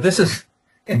 So this is,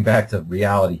 getting back to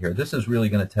reality here, this is really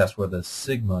going to test whether the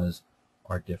sigmas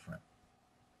are different.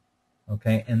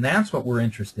 Okay? And that's what we're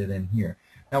interested in here.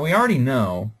 Now, we already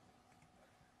know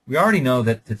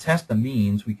that to test the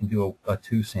means, we can do a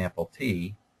two-sample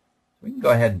t. So we can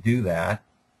go ahead and do that.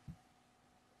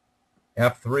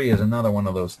 F3 is another one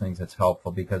of those things that's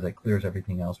helpful because it clears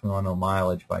everything else. We want to know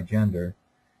mileage by gender.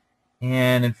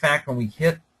 And in fact, when we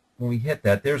hit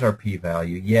that, there's our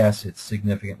p-value. Yes, it's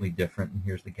significantly different, and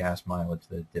here's the gas mileage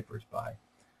that it differs by.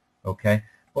 Okay?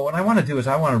 But what I want to do is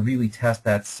I want to really test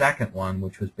that second one,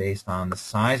 which was based on the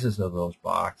sizes of those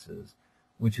boxes,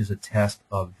 which is a test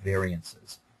of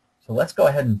variances. So let's go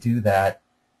ahead and do that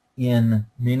in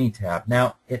Minitab.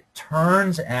 Now, it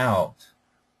turns out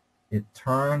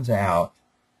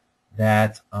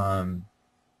that well,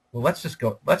 let's just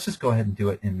go ahead and do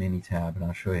it in Minitab, and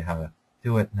I'll show you how to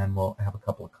do it, and then we'll have a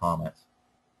couple of comments.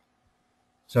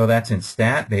 So that's in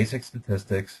Stat, Basic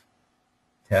Statistics,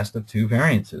 Test of Two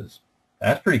Variances.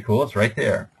 That's pretty cool. It's right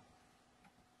there.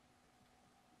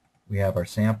 We have our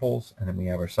samples, and then we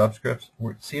have our subscripts.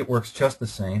 See, it works just the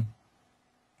same.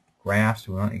 Graphs,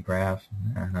 we want any graphs?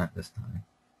 Nah, not this time.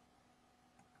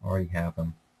 Already have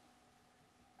them.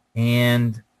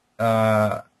 And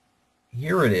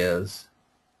here it is.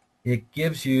 It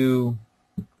gives you,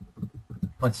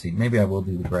 let's see, maybe I will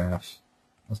do the graphs.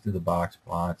 Let's do the box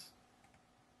plots.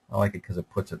 I like it because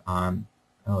it puts it on.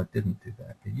 Oh, it didn't do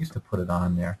that. It used to put it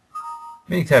on there.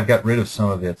 Minitab got rid of some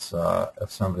of its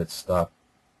stuff.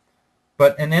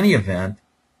 But in any event,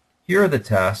 here are the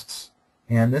tests.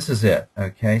 And this is it,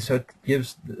 okay? So it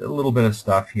gives a little bit of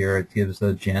stuff here. It gives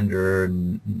the gender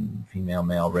and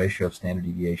female-male ratio of standard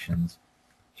deviations.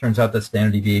 Turns out that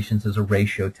standard deviations is a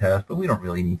ratio test, but we don't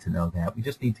really need to know that. We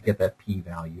just need to get that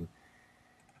p-value.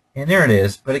 And there it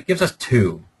is, but it gives us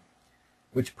 2,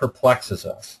 which perplexes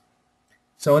us.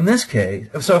 So in this case,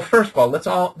 so first of all,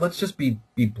 let's just be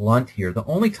blunt here. The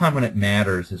only time when it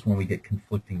matters is when we get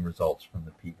conflicting results from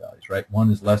the p-values, right? One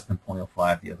is less than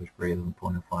 0.05, the other is greater than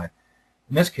 0.05.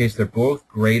 In this case, they're both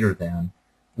greater than,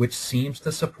 which seems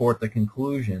to support the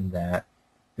conclusion that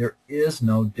there is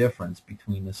no difference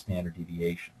between the standard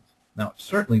deviations. Now, it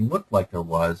certainly looked like there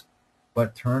was, but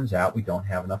it turns out we don't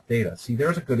have enough data. See,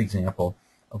 there's a good example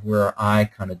of where our eye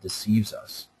kind of deceives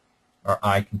us. Our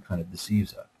eye can kind of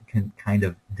deceive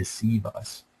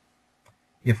us.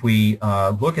 If we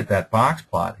look at that box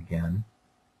plot again,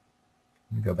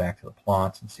 let me go back to the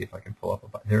plots and see if I can pull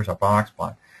up there's our box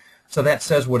plot. So that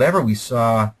says whatever we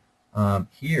saw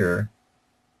here,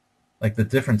 like the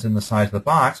difference in the size of the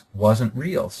box, wasn't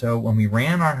real. So when we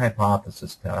ran our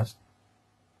hypothesis test,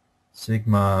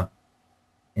 sigma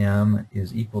m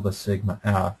is equal to sigma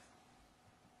f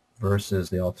versus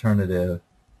the alternative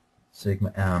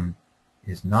sigma m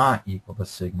is not equal to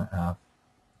sigma f,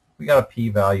 we got a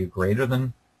p-value greater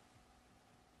than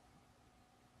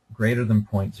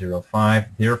 0.05.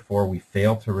 Therefore, we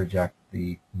fail to reject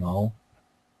the null.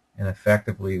 And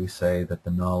effectively, we say that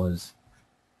the null is,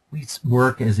 we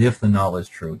work as if the null is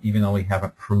true, even though we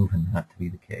haven't proven that to be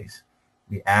the case.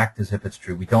 We act as if it's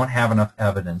true. We don't have enough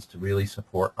evidence to really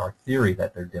support our theory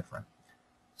that they're different.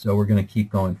 So we're going to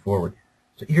keep going forward.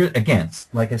 So here, again,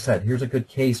 like I said, here's a good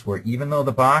case where even though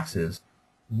the boxes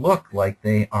look like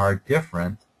they are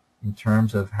different in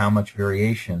terms of how much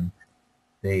variation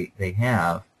they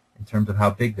have, in terms of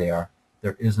how big they are,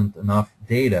 there isn't enough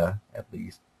data, at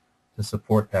least, to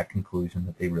support that conclusion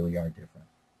that they really are different.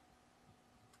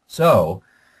 So,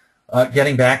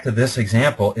 getting back to this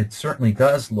example, it certainly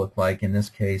does look like, in this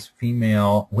case,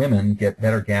 women get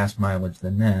better gas mileage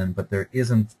than men, but there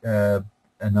isn't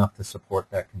enough to support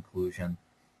that conclusion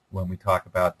when we talk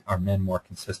about, are men more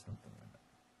consistent than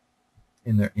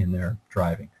women in their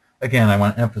driving. Again, I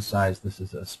want to emphasize this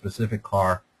is a specific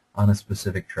car on a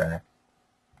specific track.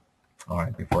 All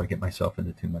right, before I get myself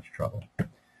into too much trouble.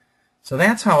 So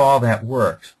that's how all that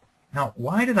works. Now,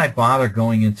 why did I bother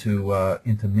going into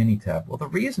Minitab? Well, the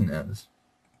reason is,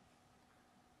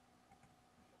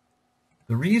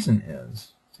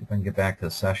 see if I can get back to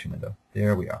the session window.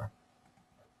 There we are.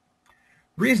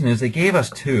 The reason is they gave us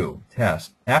two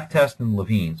tests, F-test and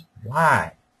Levine's.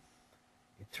 Why?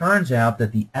 It turns out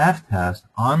that the F-test,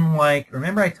 unlike,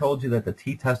 remember I told you that the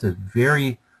T-test is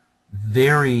very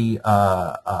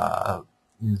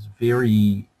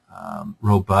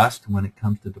robust when it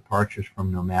comes to departures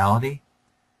from normality.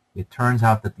 It turns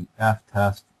out that the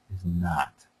F-test is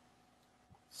not.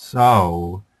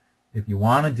 So if you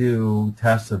want to do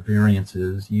tests of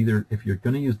variances, either if you're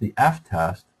going to use the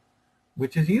F-test,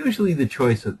 which is usually the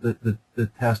choice of the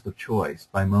test of choice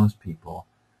by most people,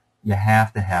 you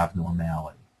have to have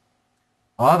normality.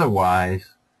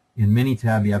 Otherwise, in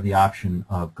Minitab you have the option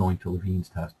of going to Levine's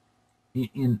test.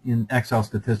 In Excel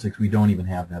statistics, we don't even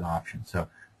have that option. So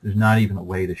there's not even a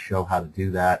way to show how to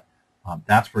do that.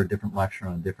 That's for a different lecture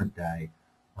on a different day.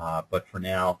 But for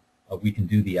now, we can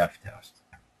do the F-test.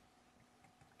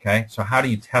 Okay, so how do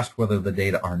you test whether the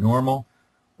data are normal?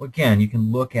 Well, again, you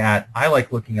can look at, I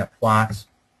like looking at plots.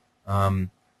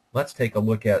 Let's take a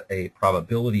look at a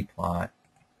probability plot.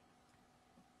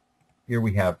 Here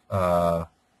we have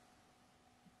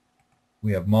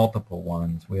multiple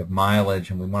ones. We have mileage,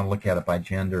 and we want to look at it by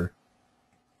gender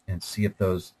and see if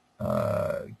those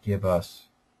give us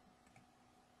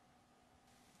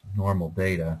normal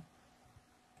data.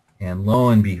 And lo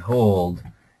and behold,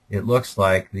 it looks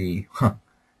like the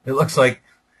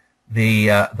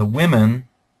women,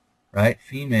 right,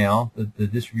 female, the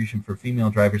distribution for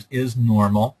female drivers is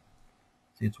normal.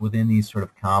 See, it's within these sort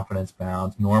of confidence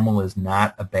bounds. Normal is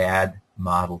not a bad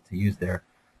model to use there.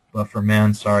 But for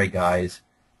men, sorry guys,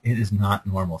 it is not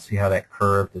normal. See how that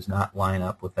curve does not line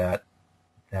up with that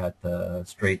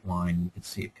straight line? You can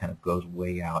see it kind of goes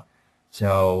way out.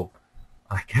 So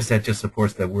I guess that just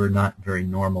supports that we're not very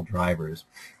normal drivers.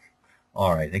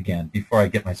 All right, again, before I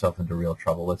get myself into real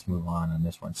trouble, let's move on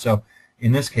this one. So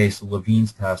in this case, the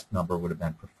Levine's test number would have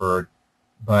been preferred,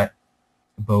 but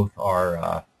both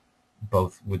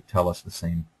would tell us the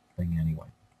same thing anyway.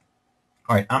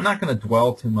 All right, I'm not going to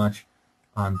dwell too much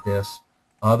on this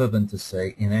other than to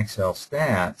say in Excel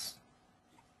stats,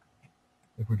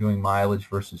 if we're doing mileage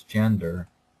versus gender,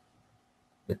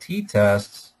 the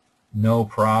t-tests, no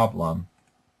problem.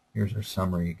 Here's our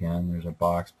summary again. There's our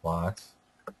box plots.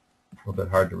 A little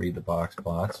bit hard to read the box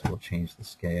plots, so we'll change the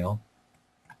scale.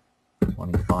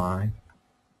 25.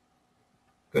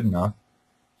 Good enough.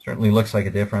 Certainly looks like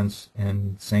a difference,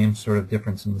 and same sort of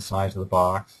difference in the size of the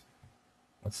box.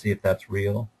 Let's see if that's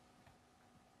real.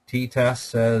 T-test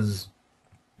says,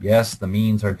 yes, the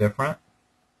means are different,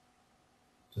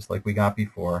 just like we got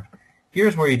before.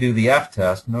 Here's where you do the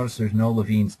F-test. Notice there's no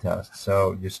Levine's test,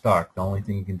 so you're stuck. The only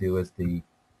thing you can do is the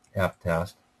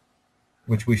F-test,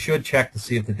 which we should check to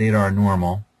see if the data are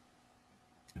normal.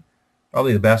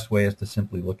 Probably the best way is to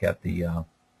simply look at the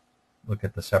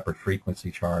separate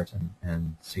frequency charts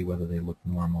and see whether they look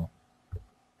normal.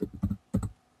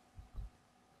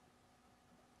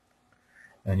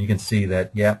 And you can see that,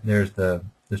 yeah, there's the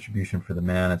distribution for the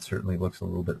men. It certainly looks a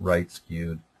little bit right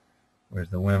skewed, whereas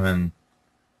the women,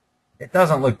 it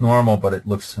doesn't look normal, but it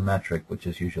looks symmetric, which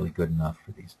is usually good enough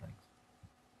for these things.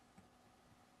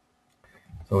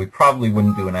 So we probably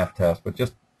wouldn't do an F-test, but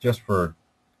just for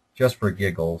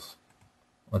giggles,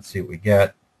 let's see what we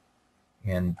get.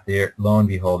 And there, lo and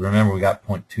behold, remember we got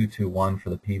 0.221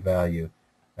 for the p-value.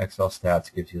 Excel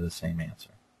stats gives you the same answer.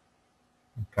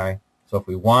 Okay? So if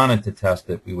we wanted to test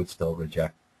it, we would still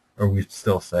reject, or we'd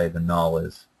still say the null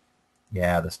is,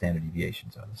 yeah, the standard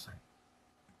deviations are the same.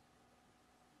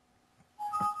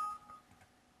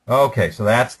 Okay, so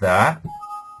that's that.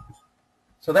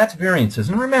 So that's variances.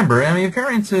 And remember, I mean,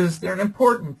 variances, they're an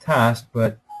important test,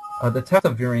 but the test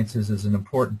of variances is an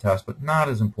important test, but not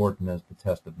as important as the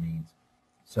test of means.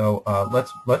 So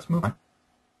let's move on.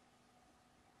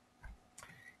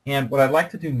 And what I'd like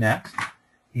to do next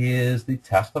is the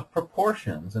test of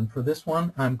proportions. And for this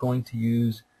one, I'm going to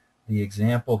use the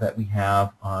example that we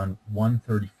have on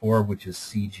 134, which is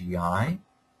CGI.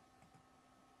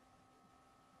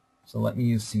 So let me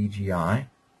use CGI.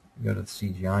 Go to the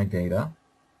CGI data.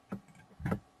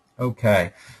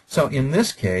 Okay, so in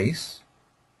this case,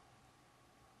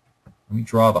 let me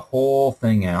draw the whole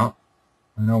thing out.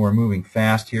 I know we're moving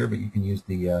fast here, but you can use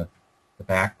the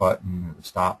back button or the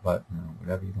stop button or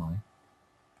whatever you like.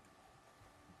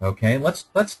 Okay, let's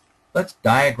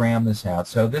diagram this out.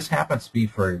 So this happens to be,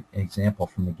 for example,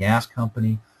 from the gas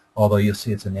company, although you'll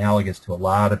see it's analogous to a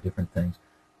lot of different things.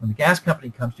 When the gas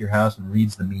company comes to your house and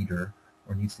reads the meter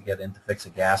or needs to get in to fix a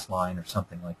gas line or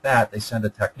something like that, they send a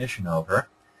technician over.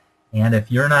 And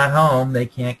if you're not home, they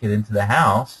can't get into the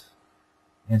house.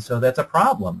 And so that's a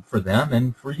problem for them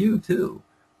and for you too.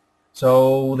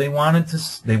 So they wanted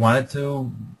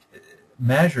to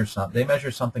measure something. They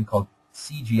measure something called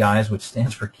CGIs, which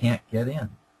stands for can't get in.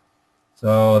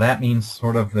 So that means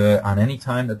sort of on any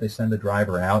time that they send a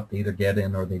driver out, they either get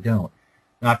in or they don't.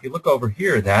 Now, if you look over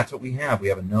here, that's what we have. We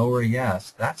have a no or a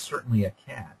yes. That's certainly a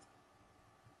cat.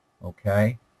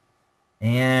 Okay?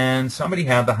 And somebody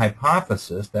had the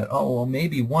hypothesis that, oh, well,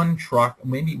 maybe one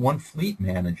fleet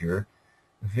manager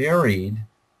varied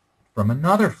from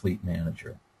another fleet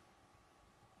manager.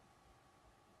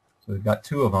 So we've got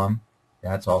two of them.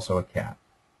 That's also a cat.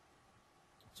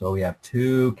 So we have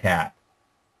two cat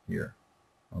here.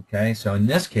 Okay, so in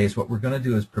this case, what we're going to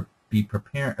do is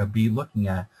be looking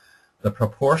at the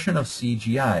proportion of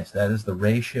CGIs. That is the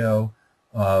ratio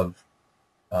of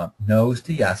no's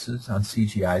to yeses on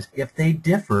CGIs if they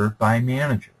differ by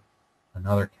manager.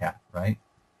 Another cat, right?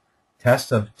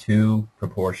 Test of two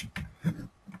proportion.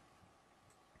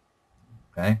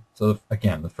 Okay, so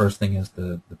again, the first thing is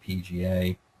the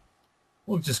PGA.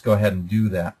 We'll just go ahead and do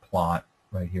that plot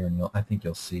right here, and I think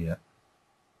you'll see it.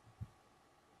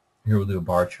 Here we'll do a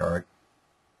bar chart,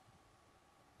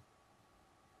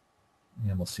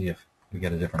 and we'll see if we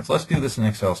get a difference. Let's do this in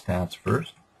Excel stats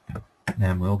first,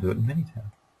 and we'll do it in Minitab.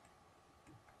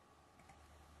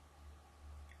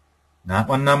 Not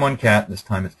one num, one cat. This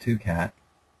time it's two cat.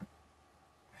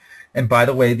 And by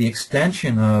the way, the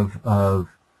extension of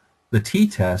the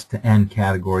t-test to n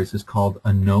categories is called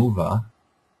ANOVA.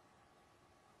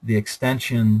 The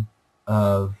extension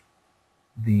of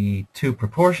the two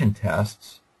proportion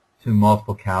tests to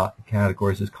multiple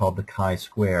categories is called the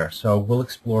chi-square. So we'll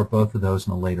explore both of those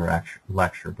in a later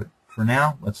lecture. But for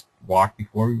now, let's walk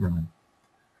before we run.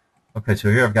 Okay,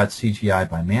 so here I've got CGI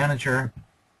by manager.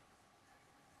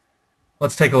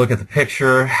 Let's take a look at the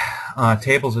picture.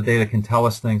 Tables of data can tell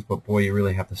us things, but boy, you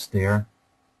really have to stare.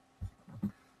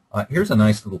 Here's a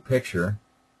nice little picture.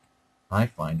 I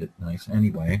find it nice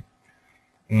anyway.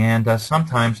 And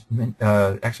sometimes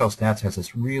Excel Stats has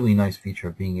this really nice feature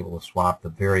of being able to swap the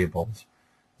variables.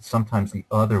 Sometimes the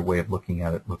other way of looking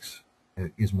at it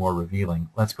is more revealing.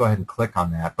 Let's go ahead and click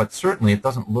on that. But certainly it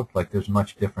doesn't look like there's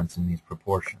much difference in these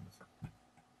proportions.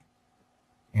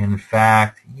 In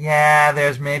fact, yeah,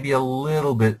 there's maybe a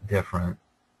little bit different,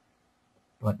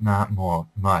 but not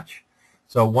much.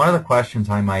 So one of the questions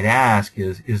I might ask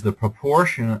is the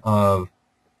proportion of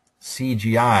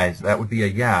CGIs, that would be a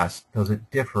yes, does it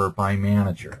differ by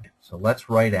manager? So let's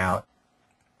write out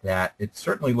that it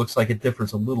certainly looks like it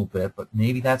differs a little bit, but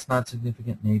maybe that's not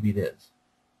significant, maybe it is.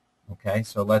 Okay,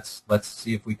 so let's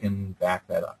see if we can back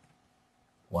that up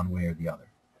one way or the other.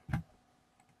 So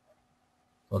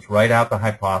let's write out the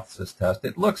hypothesis test.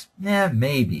 It looks,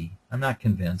 maybe, I'm not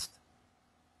convinced,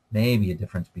 maybe a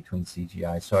difference between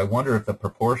CGIs. So I wonder if the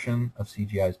proportion of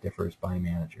CGIs differs by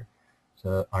manager.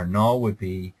 So our null would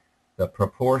be the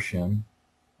proportion,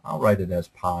 I'll write it as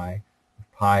pi. If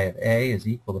pi of A is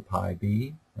equal to pi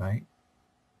B, right?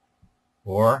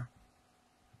 Or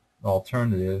the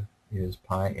alternative is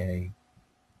pi A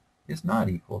is not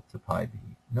equal to pi B.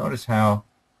 Notice how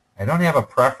I don't have a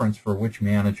preference for which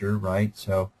manager, right?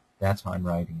 So that's how I'm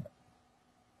writing it.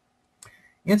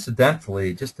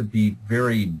 Incidentally, just to be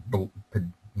very,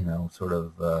 sort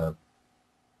of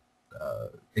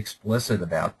explicit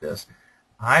about this,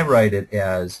 I write it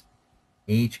as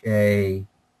HA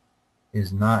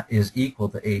is equal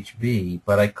to HB,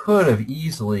 but I could have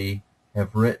easily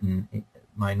have written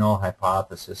my null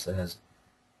hypothesis as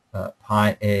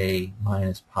pi A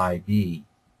minus pi B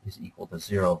is equal to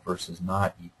 0 versus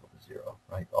not equal to 0,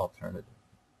 right? Alternative.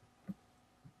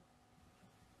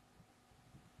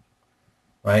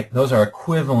 Right? Those are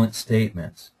equivalent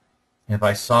statements. If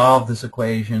I solve this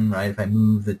equation, right, if I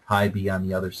move the pi B on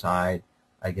the other side,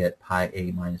 I get pi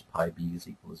A minus pi B is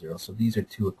equal to 0. So these are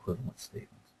two equivalent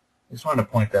statements. I just wanted to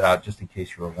point that out just in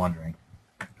case you were wondering,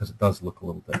 because it does look a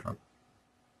little different.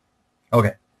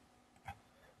 Okay.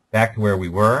 Back to where we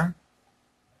were,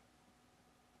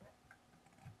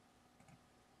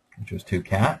 which was 2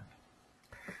 cat.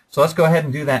 So let's go ahead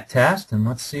and do that test, and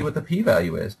let's see what the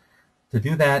p-value is. To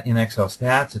do that in Excel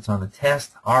Stats, it's on the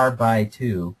test R by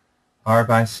 2. R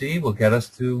by C will get us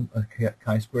to a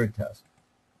chi-squared test.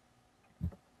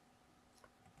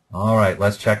 All right,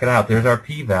 let's check it out. There's our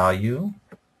p-value.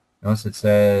 Notice it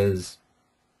says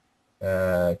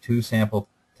 2 sample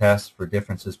tests for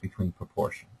differences between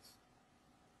proportions.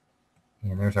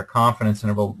 And there's our confidence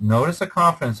interval. Notice the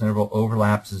confidence interval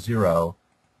overlaps 0.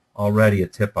 Already a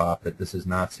tip-off that this is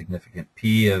not significant.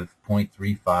 P of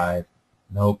 0.35.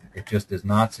 Nope, it just is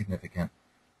not significant.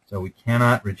 So we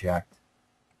cannot reject.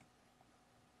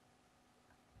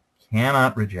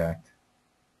 The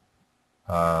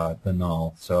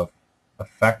null. So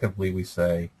effectively we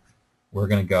say we're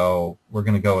going to go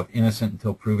with innocent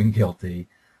until proven guilty.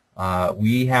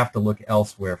 We have to look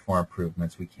elsewhere for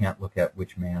improvements. We can't look at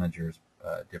which managers'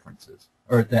 differences,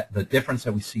 or that the difference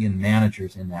that we see in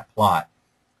managers in that plot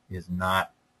is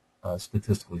not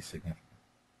statistically significant.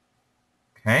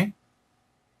 Okay.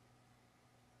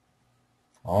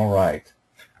 All right.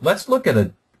 Let's look at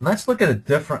doing this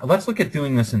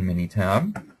in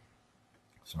Minitab.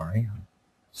 Sorry, I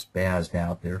spazzed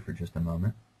out there for just a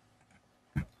moment.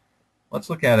 Let's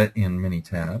look at it in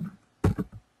Minitab.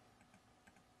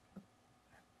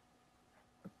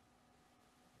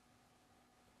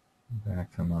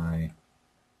 Back to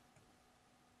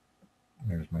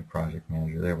there's my project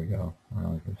manager. There we go.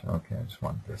 Okay, I just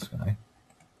want this guy.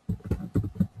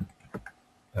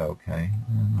 Okay,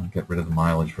 I'll get rid of the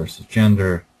mileage versus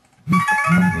gender.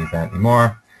 Don't need that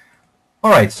anymore. All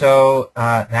right, so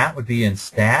that would be in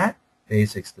stat,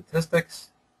 basic statistics,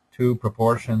 2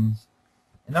 proportions.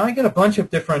 And now I get a bunch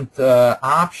of different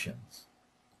options.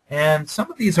 And some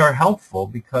of these are helpful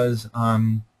because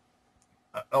I'll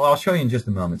show you in just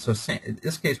a moment. So in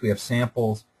this case, we have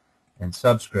samples and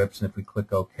subscripts, and if we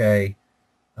click OK,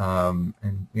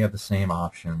 and we have the same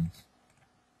options.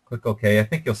 Click OK. I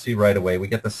think you'll see right away we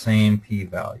get the same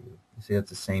p-value. You see it's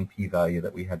the same p-value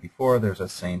that we had before. There's the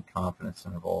same confidence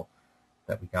interval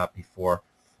that we got before.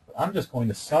 But I'm just going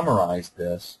to summarize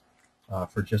this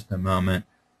for just a moment.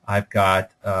 I've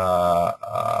got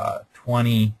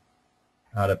 20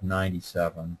 out of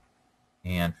 97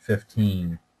 and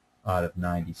 15 out of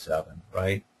 97,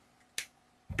 right?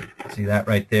 See that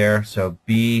right there? So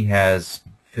B has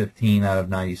 15 out of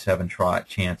 97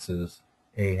 chances.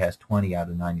 A has 20 out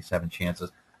of 97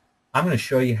 chances. I'm going to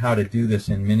show you how to do this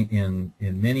in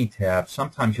Minitab.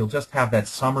 Sometimes you'll just have that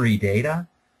summary data.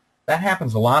 That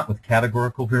happens a lot with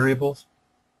categorical variables,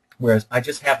 whereas I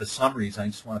just have the summaries. I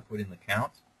just want to put in the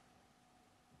counts.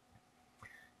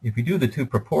 If you do the 2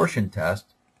 proportion test,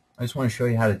 I just want to show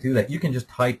you how to do that. You can just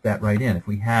type that right in. If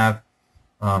we have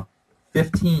 20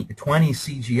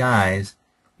 CGIs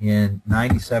in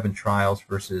 97 trials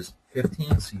versus 15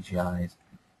 CGIs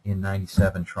in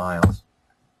 97 trials,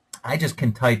 I just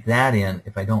can type that in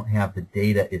if I don't have the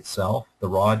data itself, the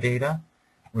raw data,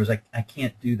 whereas I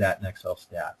can't do that in Excel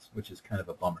Stats, which is kind of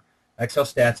a bummer. Excel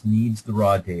Stats needs the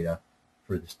raw data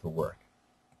for this to work.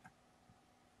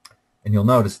 And you'll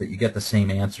notice that you get the same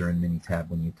answer in Minitab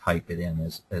when you type it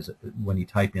in as when you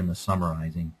type in the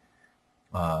summarizing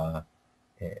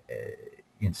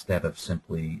instead of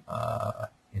simply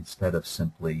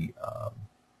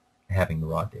having the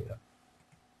raw data.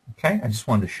 Okay, I just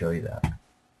wanted to show you that.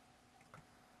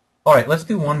 All right, let's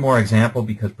do one more example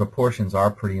because proportions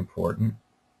are pretty important.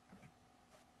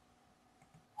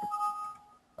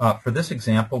 For this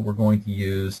example, we're going to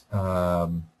use,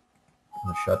 I'm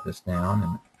going to shut this down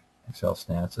and Excel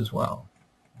Stats as well.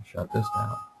 Shut this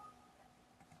down.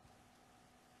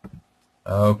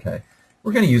 Okay,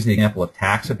 we're going to use the example of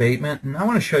tax abatement, and I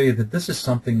want to show you that this is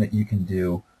something that you can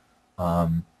do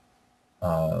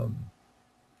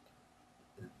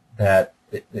that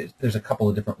there's a couple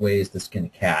of different ways to skin a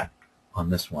cat on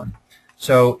this one.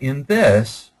 So in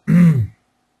this, now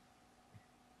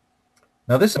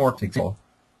this is more example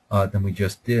than we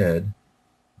just did,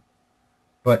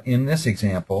 but in this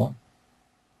example,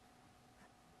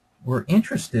 we're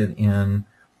interested in,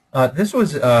 this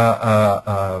was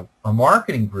a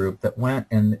marketing group that went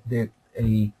and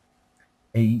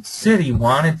a city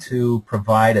wanted to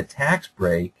provide a tax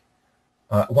break,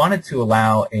 wanted to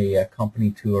allow a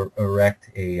company to erect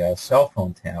a cell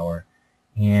phone tower,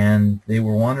 and they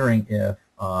were wondering if,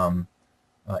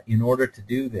 in order to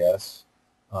do this,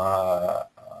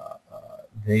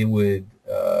 they would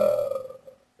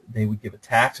give a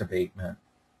tax abatement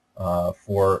to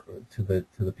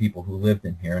the people who lived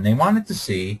in here, and they wanted to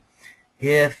see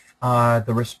if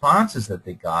the responses that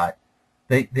they got,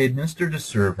 they administered a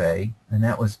survey, and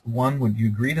that was one: would you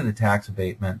agree to the tax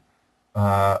abatement?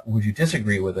 Would you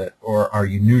disagree with it, or are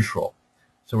you neutral?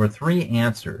 So there were 3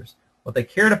 answers. What they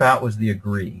cared about was the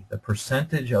agree, the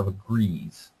percentage of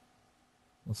agrees.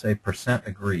 We'll say percent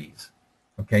agrees.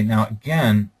 Okay, now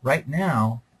again, right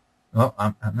now, well,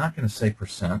 I'm not going to say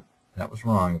percent. That was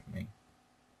wrong of me.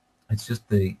 It's just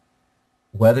the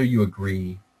whether you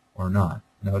agree or not.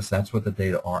 Notice that's what the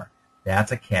data are.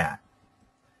 That's a cat.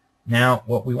 Now,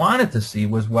 what we wanted to see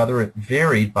was whether it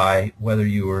varied by whether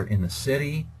you were in the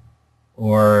city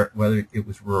or whether it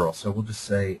was rural. So we'll just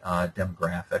say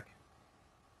demographic,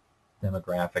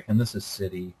 and this is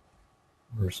city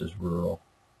versus rural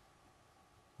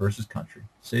versus country,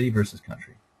 city versus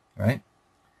country, right?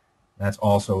 That's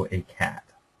also a cat.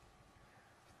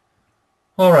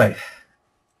 All right.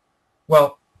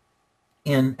 Well,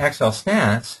 in Excel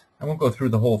stats, I won't go through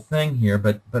the whole thing here,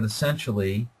 but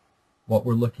essentially what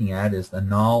we're looking at is the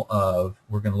null of,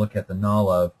 we're going to look at the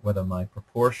null of whether my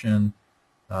proportion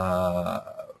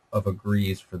of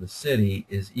agrees for the city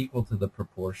is equal to the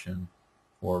proportion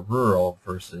for rural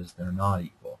versus they're not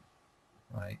equal,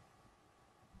 right?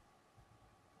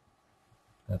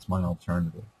 That's my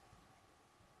alternative.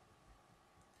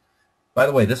 By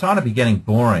the way, this ought to be getting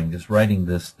boring, just writing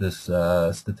this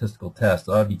statistical test.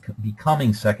 It ought to be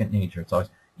becoming second nature. It's always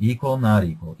equal, not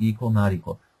equal, equal, not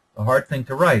equal. The hard thing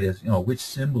to write is, which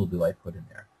symbol do I put in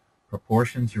there?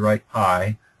 Proportions, you write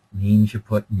pi. Means, you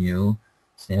put mu.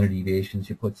 Standard deviations,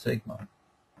 you put sigma.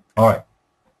 All right.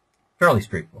 Fairly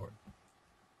straightforward.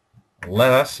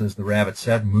 Let us, as the rabbit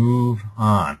said, move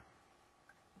on.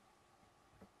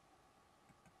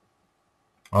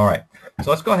 All right. So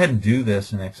let's go ahead and do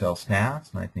this in Excel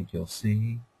stats, and I think you'll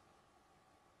see,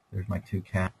 there's my 2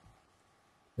 cat,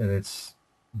 that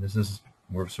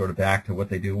we're sort of back to what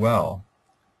they do well.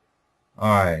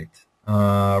 All right.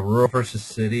 Rural versus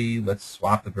city, let's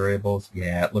swap the variables.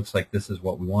 Yeah, it looks like this is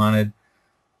what we wanted.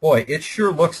 Boy, it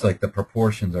sure looks like the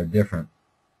proportions are different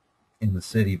in the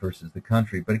city versus the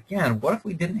country. But again, what if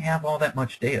we didn't have all that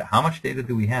much data? How much data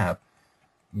do we have?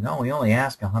 We only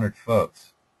ask 100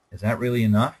 folks. Is that really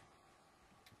enough?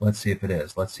 Let's see if it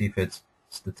is. Let's see if it's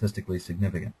statistically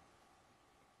significant.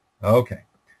 Okay.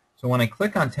 So when I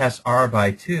click on test R by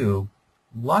 2,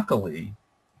 luckily,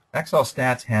 Excel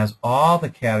stats has all the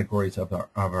categories of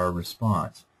our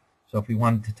response. So if we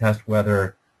wanted to test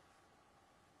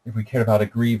if we cared about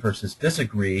agree versus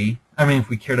disagree, if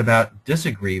we cared about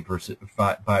disagree versus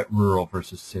by rural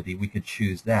versus city, we could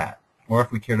choose that. Or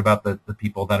if we cared about the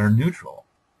people that are neutral,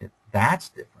 that's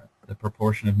different. The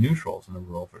proportion of neutrals in the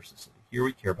rural versus city. Here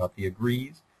we care about the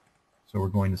agrees, so we're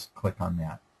going to click on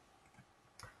that.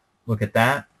 Look at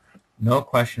that. No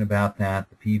question about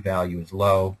that. The p-value is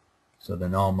low, so the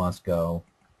null must go,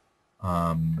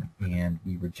 and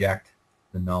we reject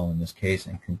the null in this case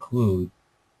and conclude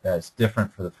that it's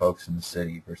different for the folks in the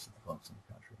city versus the folks in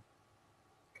the country.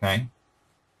 Okay?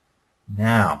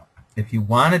 Now, if you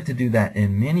wanted to do that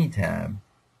in Minitab,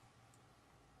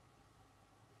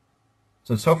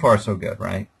 so far so good,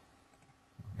 right?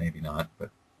 Maybe not,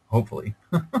 but hopefully.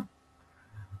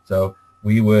 So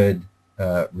we would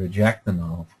reject the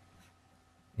null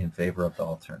in favor of the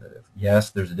alternative.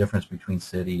 Yes, there's a difference between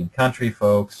city and country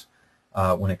folks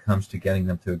when it comes to getting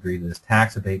them to agree to this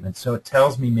tax abatement. So it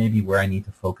tells me maybe where I need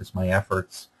to focus my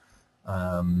efforts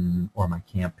or my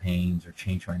campaigns or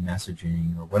change my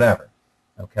messaging or whatever.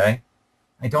 Okay?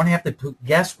 I don't have to put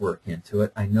guesswork into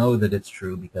it. I know that it's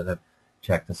true because I've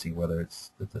checked to see whether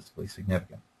it's statistically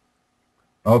significant.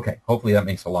 Okay, hopefully that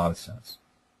makes a lot of sense.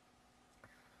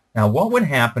 Now, what would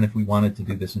happen if we wanted to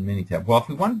do this in Minitab? Well, if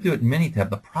we wanted to do it in Minitab,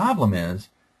 the problem is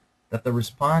that the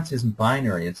response isn't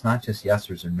binary. It's not just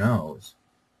yeses or nos.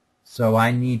 So I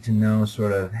need to know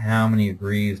sort of how many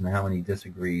agrees and how many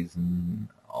disagrees and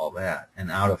all that,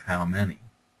 and out of how many.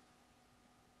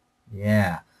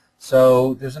 Yeah.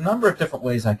 So there's a number of different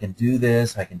ways I can do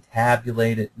this. I can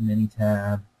tabulate it in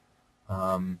Minitab.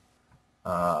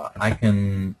 I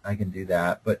can do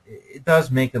that, but it does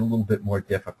make it a little bit more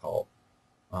difficult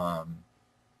to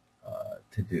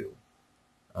do.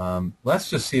 Let's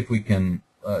just see if we can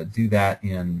do that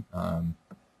in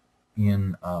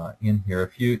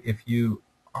here. If you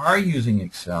are using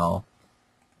Excel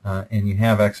and you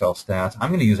have Excel stats, I'm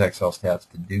going to use Excel stats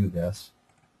to do this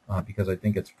because I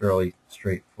think it's fairly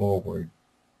straightforward.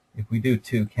 If we do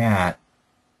 2cat,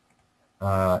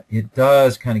 it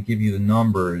does kind of give you the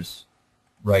numbers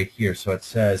right here. So it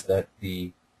says that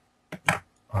and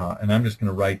I'm just going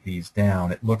to write these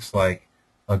down. It looks like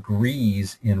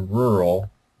agrees in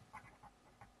rural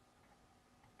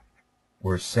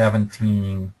were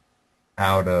 17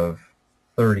 out of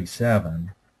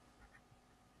 37,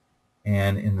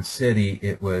 and in the city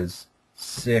it was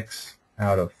 6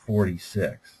 out of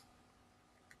 46.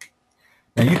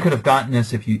 Now you could have gotten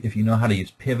this if you know how to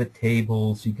use pivot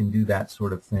tables. You can do that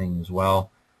sort of thing as well,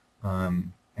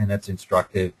 and that's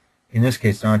instructive. In this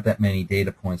case, there aren't that many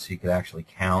data points, so you could actually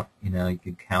count. You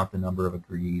could count the number of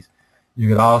agrees. You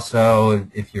could also,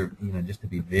 if you're, just to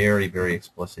be very, very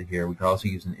explicit here, we could also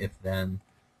use an if-then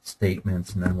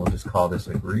statements, and then we'll just call this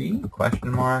agree,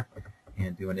 question mark,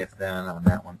 and do an if-then on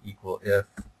that one, equal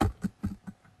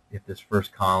if this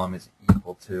first column is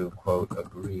equal to, quote,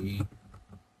 agree,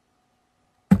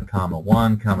 comma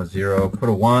 1, comma 0. Put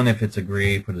a 1 if it's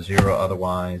agree, put a 0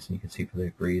 otherwise, and you can see for the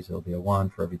agrees it'll be a 1,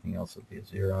 for everything else it'll be a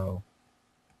 0.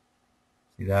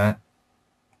 See that?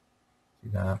 See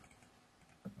that?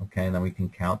 Okay, and then we can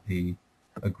count the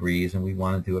agrees, and we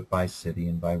want to do it by city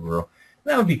and by rural.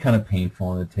 That would be kind of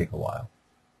painful, and it'd take a while.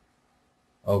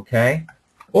 Okay?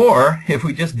 Or, if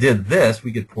we just did this,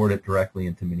 we could port it directly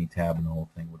into Minitab, and the whole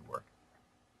thing would work.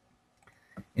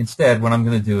 Instead, what I'm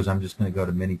going to do is I'm just going to go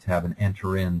to Minitab and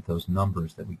enter in those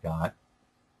numbers that we got.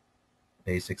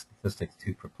 Basic statistics,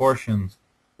 2 proportions,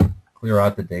 clear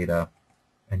out the data,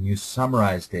 and use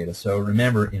summarized data. So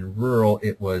remember, in rural,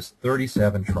 it was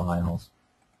 37 trials.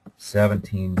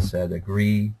 17 said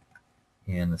agree.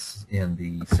 In the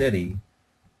city,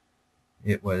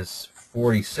 it was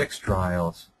 46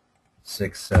 trials.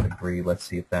 6 said agree. Let's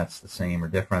see if that's the same or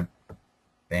different.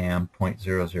 Bam,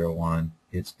 0.001.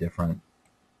 It's different.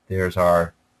 There's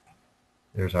our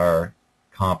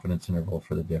confidence interval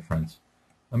for the difference.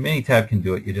 A Minitab can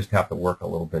do it. You just have to work a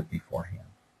little bit beforehand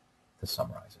to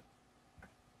summarize it.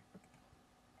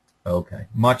 Okay,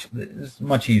 it's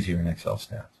much easier in Excel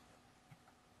stats.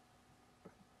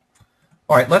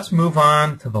 All right, let's move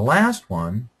on to the last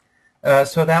one.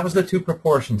 So that was the 2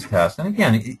 proportions test. And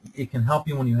again, it can help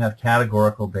you when you have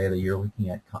categorical data. You're looking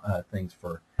at things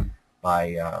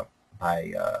by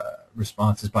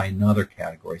responses by another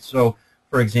category. So,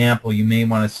 for example, you may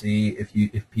want to see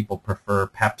if people prefer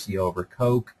Pepsi over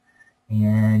Coke,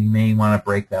 and you may want to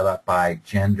break that up by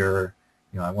gender.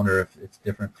 I wonder if it's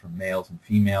different from males and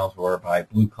females, or by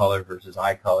blue collar versus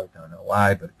eye color. Don't know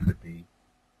why, but it could be.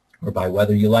 Or by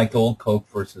whether you liked old Coke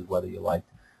versus whether you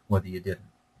didn't.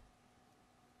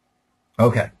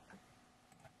 Okay.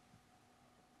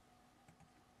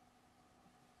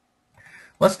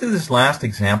 Let's do this last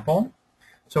example.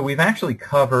 So we've actually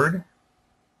covered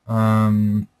a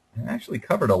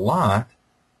lot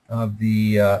of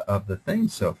the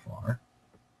things so far.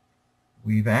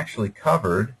 We've actually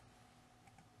covered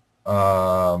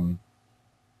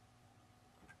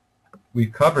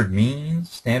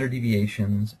means, standard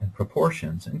deviations, and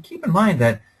proportions. And keep in mind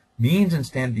that means and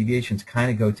standard deviations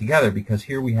kind of go together, because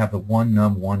here we have the 1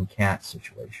 num, 1 cat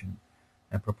situation.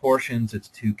 And proportions, it's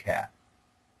 2 cat.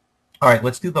 All right,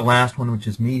 let's do the last one, which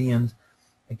is medians.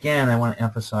 Again, I want to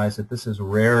emphasize that this is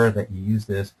rarer that you use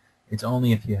this. It's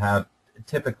only if you have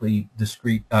typically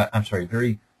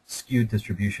very skewed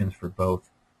distributions for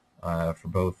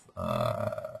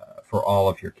all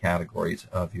of your categories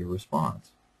of your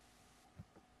response.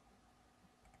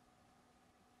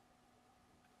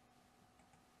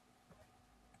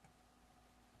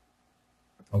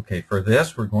 Okay, for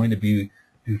this, we're going to do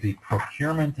the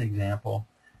procurement example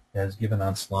as given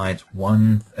on slides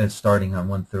starting on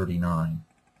 139.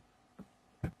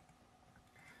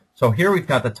 So here we've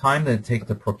got the time that it takes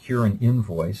to procure an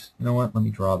invoice. You know what? Let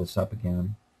me draw this up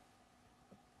again.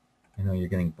 I know you're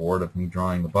getting bored of me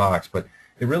drawing the box, but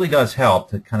it really does help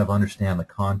to kind of understand the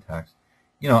context.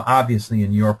 Obviously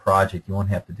in your project you won't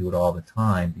have to do it all the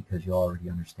time because you already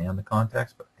understand the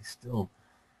context, but I still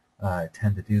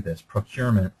tend to do this.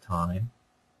 Procurement time.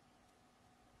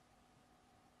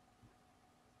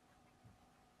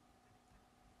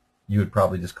 You would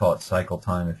probably just call it cycle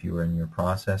time if you were in your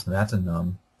process, and that's a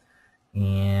num.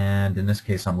 And in this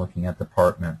case, I'm looking at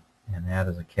department, and that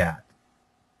is a cat.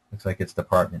 Looks like it's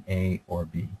department A or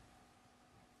B.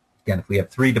 Again, if we have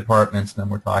 3 departments, then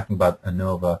we're talking about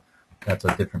ANOVA. That's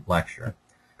a different lecture.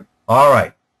 All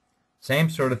right, same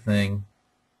sort of thing.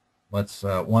 Let's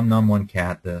 1 num, 1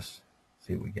 cat this.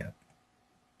 See what we get.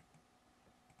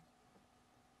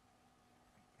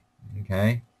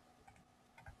 Okay.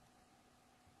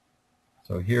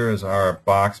 So here is our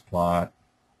box plot,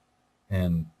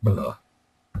 and blah.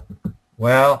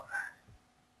 Well,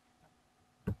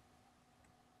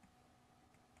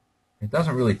 it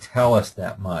doesn't really tell us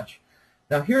that much.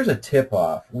 Now here's a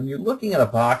tip-off. When you're looking at a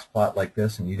box plot like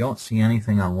this and you don't see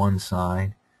anything on one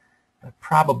side, that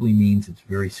probably means it's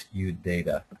very skewed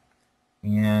data.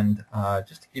 And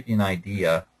just to give you an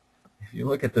idea, if you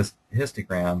look at this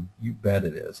histogram, you bet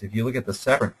it is. If you look at the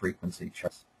separate frequency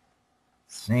charts,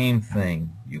 same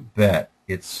thing. You bet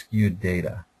it's skewed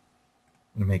data.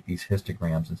 I'm going to make these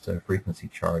histograms instead of frequency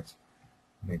charts.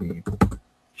 maybe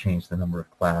change the number of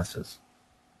classes.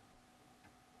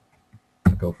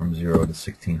 Go from 0 to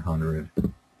 1600.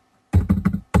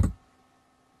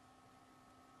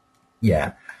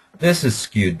 Yeah, this is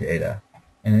skewed data,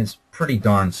 and it's pretty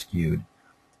darn skewed.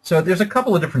 So there's a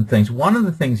couple of different things. One of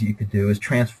the things you could do is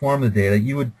transform the data.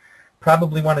 You would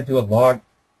probably want to do a log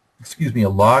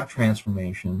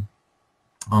transformation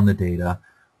on the data.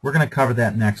 We're going to cover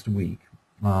that next week,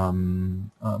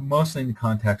 mostly in the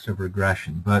context of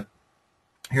regression. But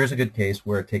here's a good case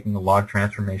where taking a log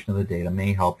transformation of the data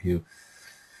may help you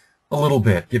a little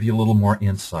bit, give you a little more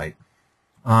insight.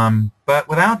 But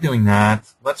without doing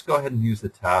that, let's go ahead and use the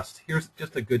test. Here's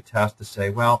just a good test to say,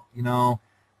 well, you know,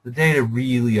 the data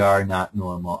really are not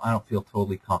normal. I don't feel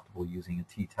totally comfortable using a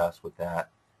t-test with that.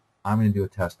 I'm going to do a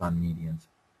test on medians.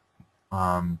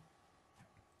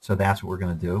 So that's what we're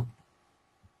going to do.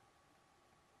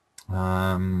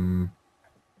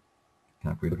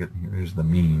 If we look at here's the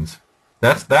means.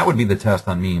 That would be the test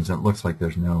on means. It looks like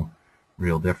there's no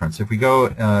real difference. If we go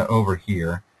over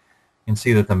here, you can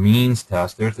see that the means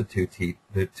test, there's the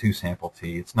two sample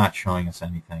t. It's not showing us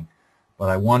anything, but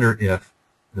I wonder if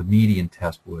the median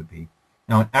test would be.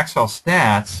 Now in Excel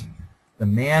stats, the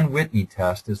Mann-Whitney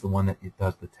test is the one that it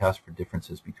does the test for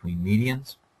differences between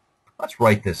medians. Let's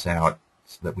write this out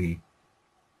so that we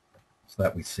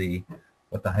see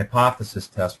what the hypothesis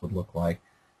test would look like.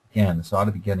 Again, this ought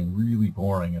to be getting really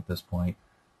boring at this point.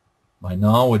 My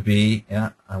null would be,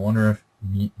 I wonder if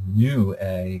nu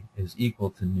A is equal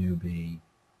to nu B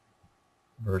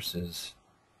versus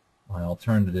my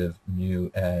alternative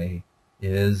nu A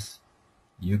is,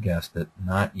 you guessed it,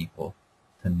 not equal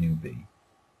to nu B.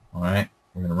 All right,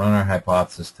 we're going to run our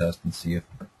hypothesis test and see if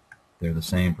they're the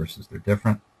same versus they're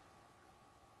different.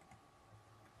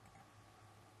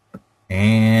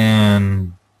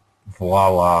 And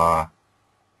voila,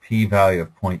 p-value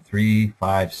of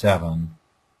 0.357,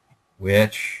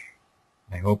 which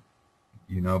I hope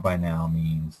you know by now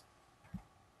means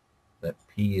that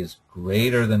p is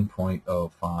greater than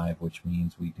 0.05, which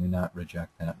means we do not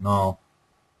reject that null.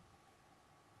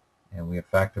 And we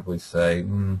effectively say,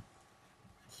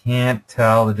 can't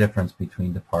tell the difference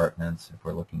between departments if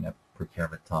we're looking at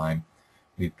procurement time.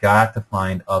 We've got to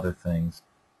find other things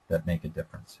that make a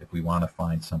difference if we want to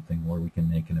find something where we can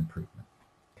make an improvement.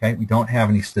 Okay, we don't have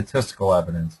any statistical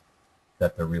evidence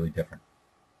that they're really different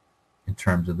in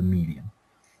terms of the median.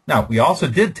 Now, we also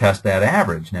did test that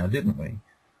average now, didn't we?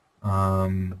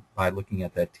 By looking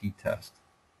at that t-test.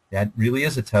 That really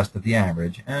is a test of the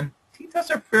average, and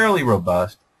t-tests are fairly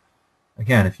robust.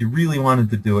 Again, if you really wanted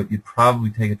to do it, you'd probably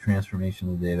take a transformation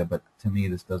of the data, but to me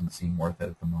this doesn't seem worth it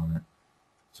at the moment.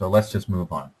 So let's just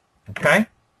move on. Okay?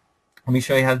 Let me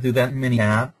show you how to do that in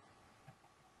Minitab.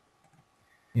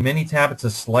 In Minitab, it's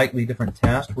a slightly different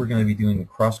test. We're going to be doing the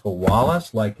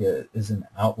Kruskal-Wallis like it is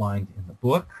outlined in the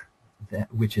book,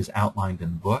 which is outlined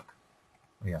in the book.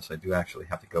 Oh, yes, I do actually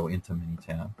have to go into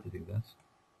Minitab to do this.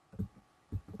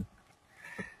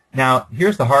 Now,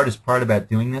 here's the hardest part about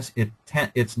doing this.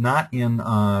 It's not in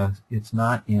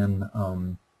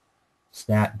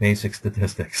stat basic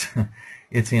statistics.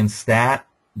 It's in stat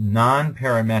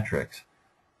non-parametrics.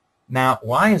 Now,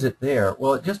 why is it there?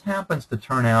 Well, it just happens to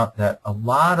turn out that a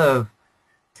lot of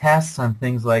tests on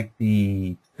things like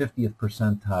the 50th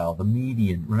percentile, the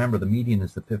median, remember the median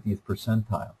is the 50th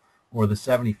percentile, or the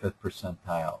 75th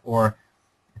percentile, or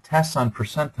tests on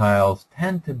percentiles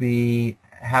tend to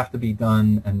have to be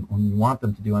done, and when you want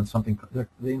them to do on something,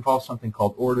 they involve something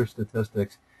called order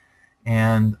statistics,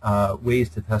 and ways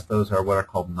to test those are what are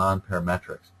called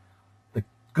non-parametrics. The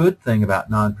good thing about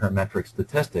non-parametric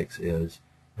statistics is,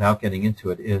 without getting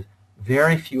into it, is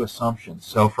very few assumptions.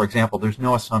 So, for example, there's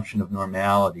no assumption of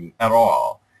normality at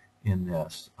all in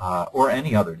this, or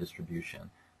any other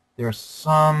distribution. There are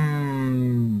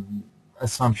some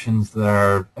assumptions that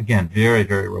are, again, very,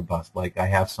 very robust, like I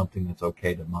have something that's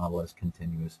okay to model as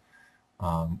continuous,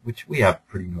 which we have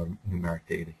pretty numeric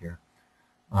data here.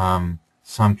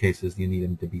 Some cases you need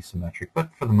them to be symmetric, but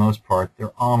for the most part,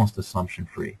 they're almost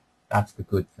assumption-free. That's the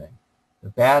good thing. The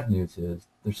bad news is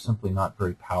they're simply not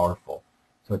very powerful,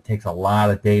 so it takes a lot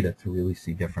of data to really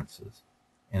see differences.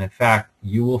 And in fact,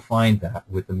 you will find that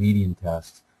with the median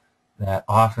tests, that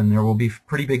often there will be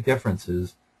pretty big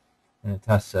differences, and a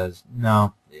test says,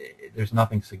 no, there's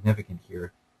nothing significant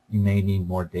here. You may need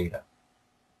more data.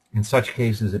 In such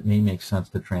cases, it may make sense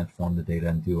to transform the data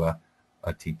and do a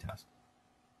t-test.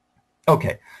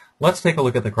 Okay, let's take a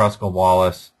look at the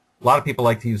Kruskal-Wallis. A lot of people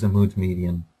like to use the Moods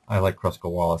median. I like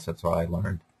Kruskal-Wallis. That's what I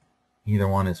learned. Either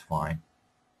one is fine.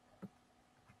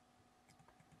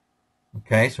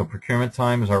 Okay, so procurement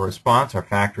time is our response. Our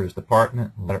factor is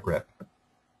department. Let it rip.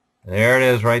 There it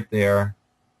is right there.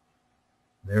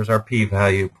 There's our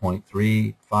p-value,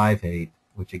 0.358,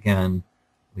 which again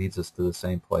leads us to the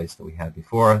same place that we had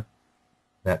before.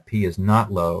 That p is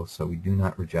not low, so we do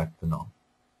not reject the null.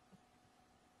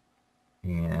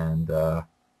 And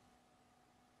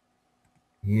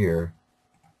here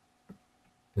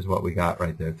is what we got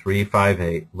right there.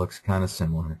 358 looks kind of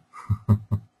similar.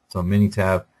 So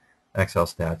Minitab, Excel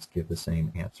stats give the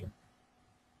same answer.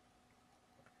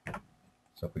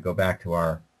 So if we go back to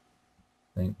our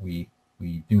thing, we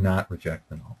do not reject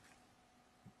the null.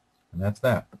 And that's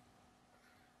that.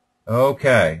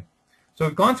 Okay. So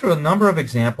we've gone through a number of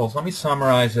examples. Let me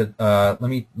summarize it. Let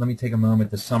me take a moment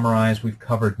to summarize. We've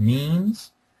covered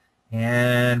means,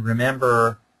 and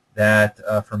remember that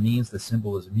for means the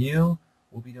symbol is mu.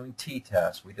 We'll be doing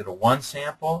t-tests. We did a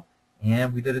 1-sample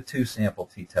and we did a 2-sample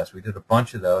t-test. We did a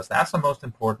bunch of those. That's the most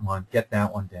important one. Get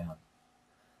that one down.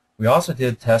 We also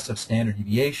did tests of standard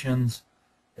deviations,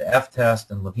 the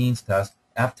f-test and Levene's test.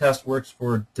 F-test works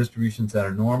for distributions that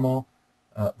are normal.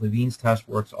 Levene's test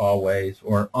works always,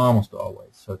 or almost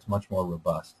always, so it's much more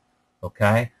robust.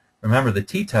 Okay? Remember, the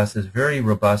t-test is very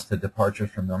robust to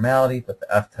departures from normality, but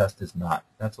the f-test is not.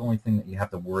 That's the only thing that you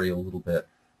have to worry a little bit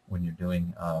when you're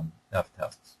doing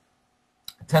f-tests.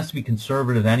 It tends to be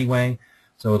conservative anyway,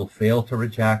 so it'll fail to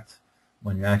reject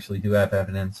when you actually do have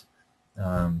evidence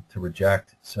to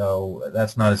reject. So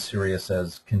that's not as serious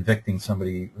as convicting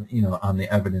somebody, on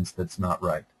the evidence that's not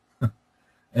right.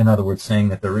 In other words, saying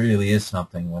that there really is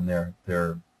something when there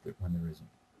isn't.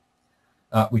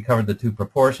 We covered the two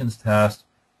proportions test.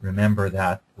 Remember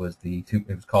that was it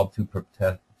was called two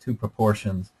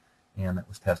proportions, and it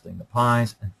was testing the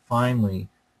pi's. And finally,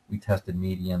 we tested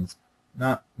medians.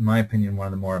 Not, in my opinion, one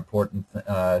of the more important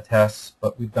tests,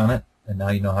 but we've done it, and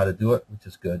now you know how to do it, which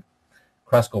is good.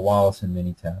 Kruskal-Wallis and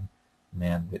Minitab,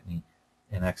 Mann, Whitney,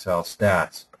 and Excel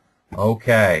stats.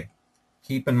 Okay,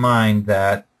 keep in mind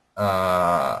that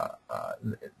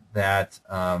that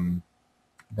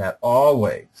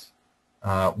always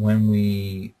when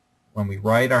we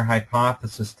write our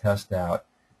hypothesis test out,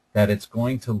 that it's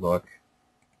going to look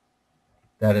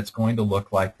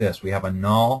like this. We have a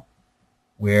null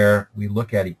where we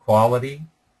look at equality.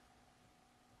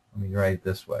 Let me write it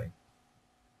this way.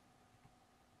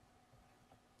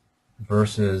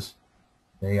 Versus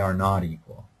they are not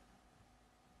equal.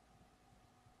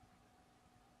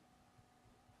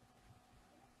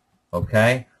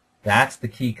 Okay? That's the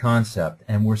key concept.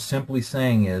 And what we're simply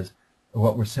saying is,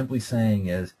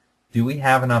 do we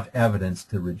have enough evidence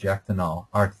to reject the null?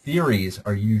 Our theories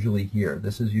are usually here.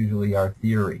 This is usually our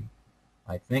theory.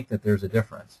 I think that there's a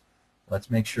difference.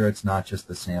 Let's make sure it's not just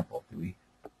the sample.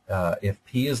 If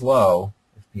p is low,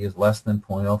 if p is less than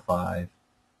 0.05,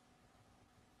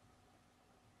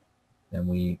 then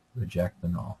we reject the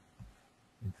null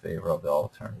in favor of the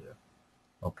alternative.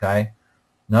 Okay?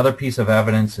 Another piece of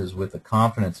evidence is with the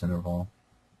confidence interval,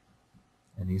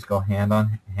 and these go hand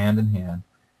in hand.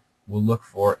 We'll look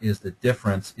for, is the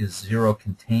difference, is 0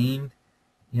 contained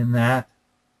in that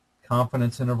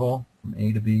confidence interval from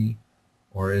A to B,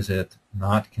 or is it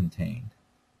not contained?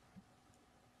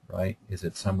 Right? Is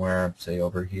it somewhere, say,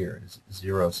 over here? Is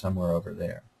 0 somewhere over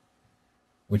there?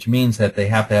 Which means that they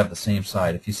have to have the same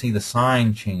side. If you see the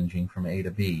sign changing from A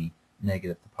to B,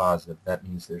 negative to positive, that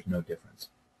means there's no difference.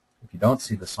 If you don't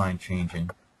see the sign changing,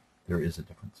 there is a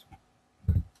difference.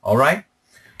 All right?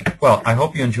 Well, I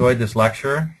hope you enjoyed this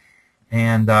lecture,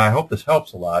 and I hope this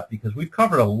helps a lot, because we've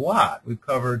covered a lot. We've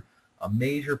covered a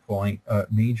major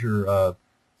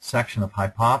section of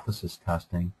hypothesis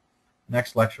testing.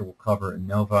 Next lecture we'll cover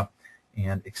ANOVA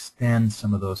and extend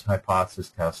some of those hypothesis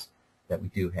tests that we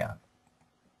do have.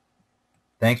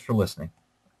 Thanks for listening.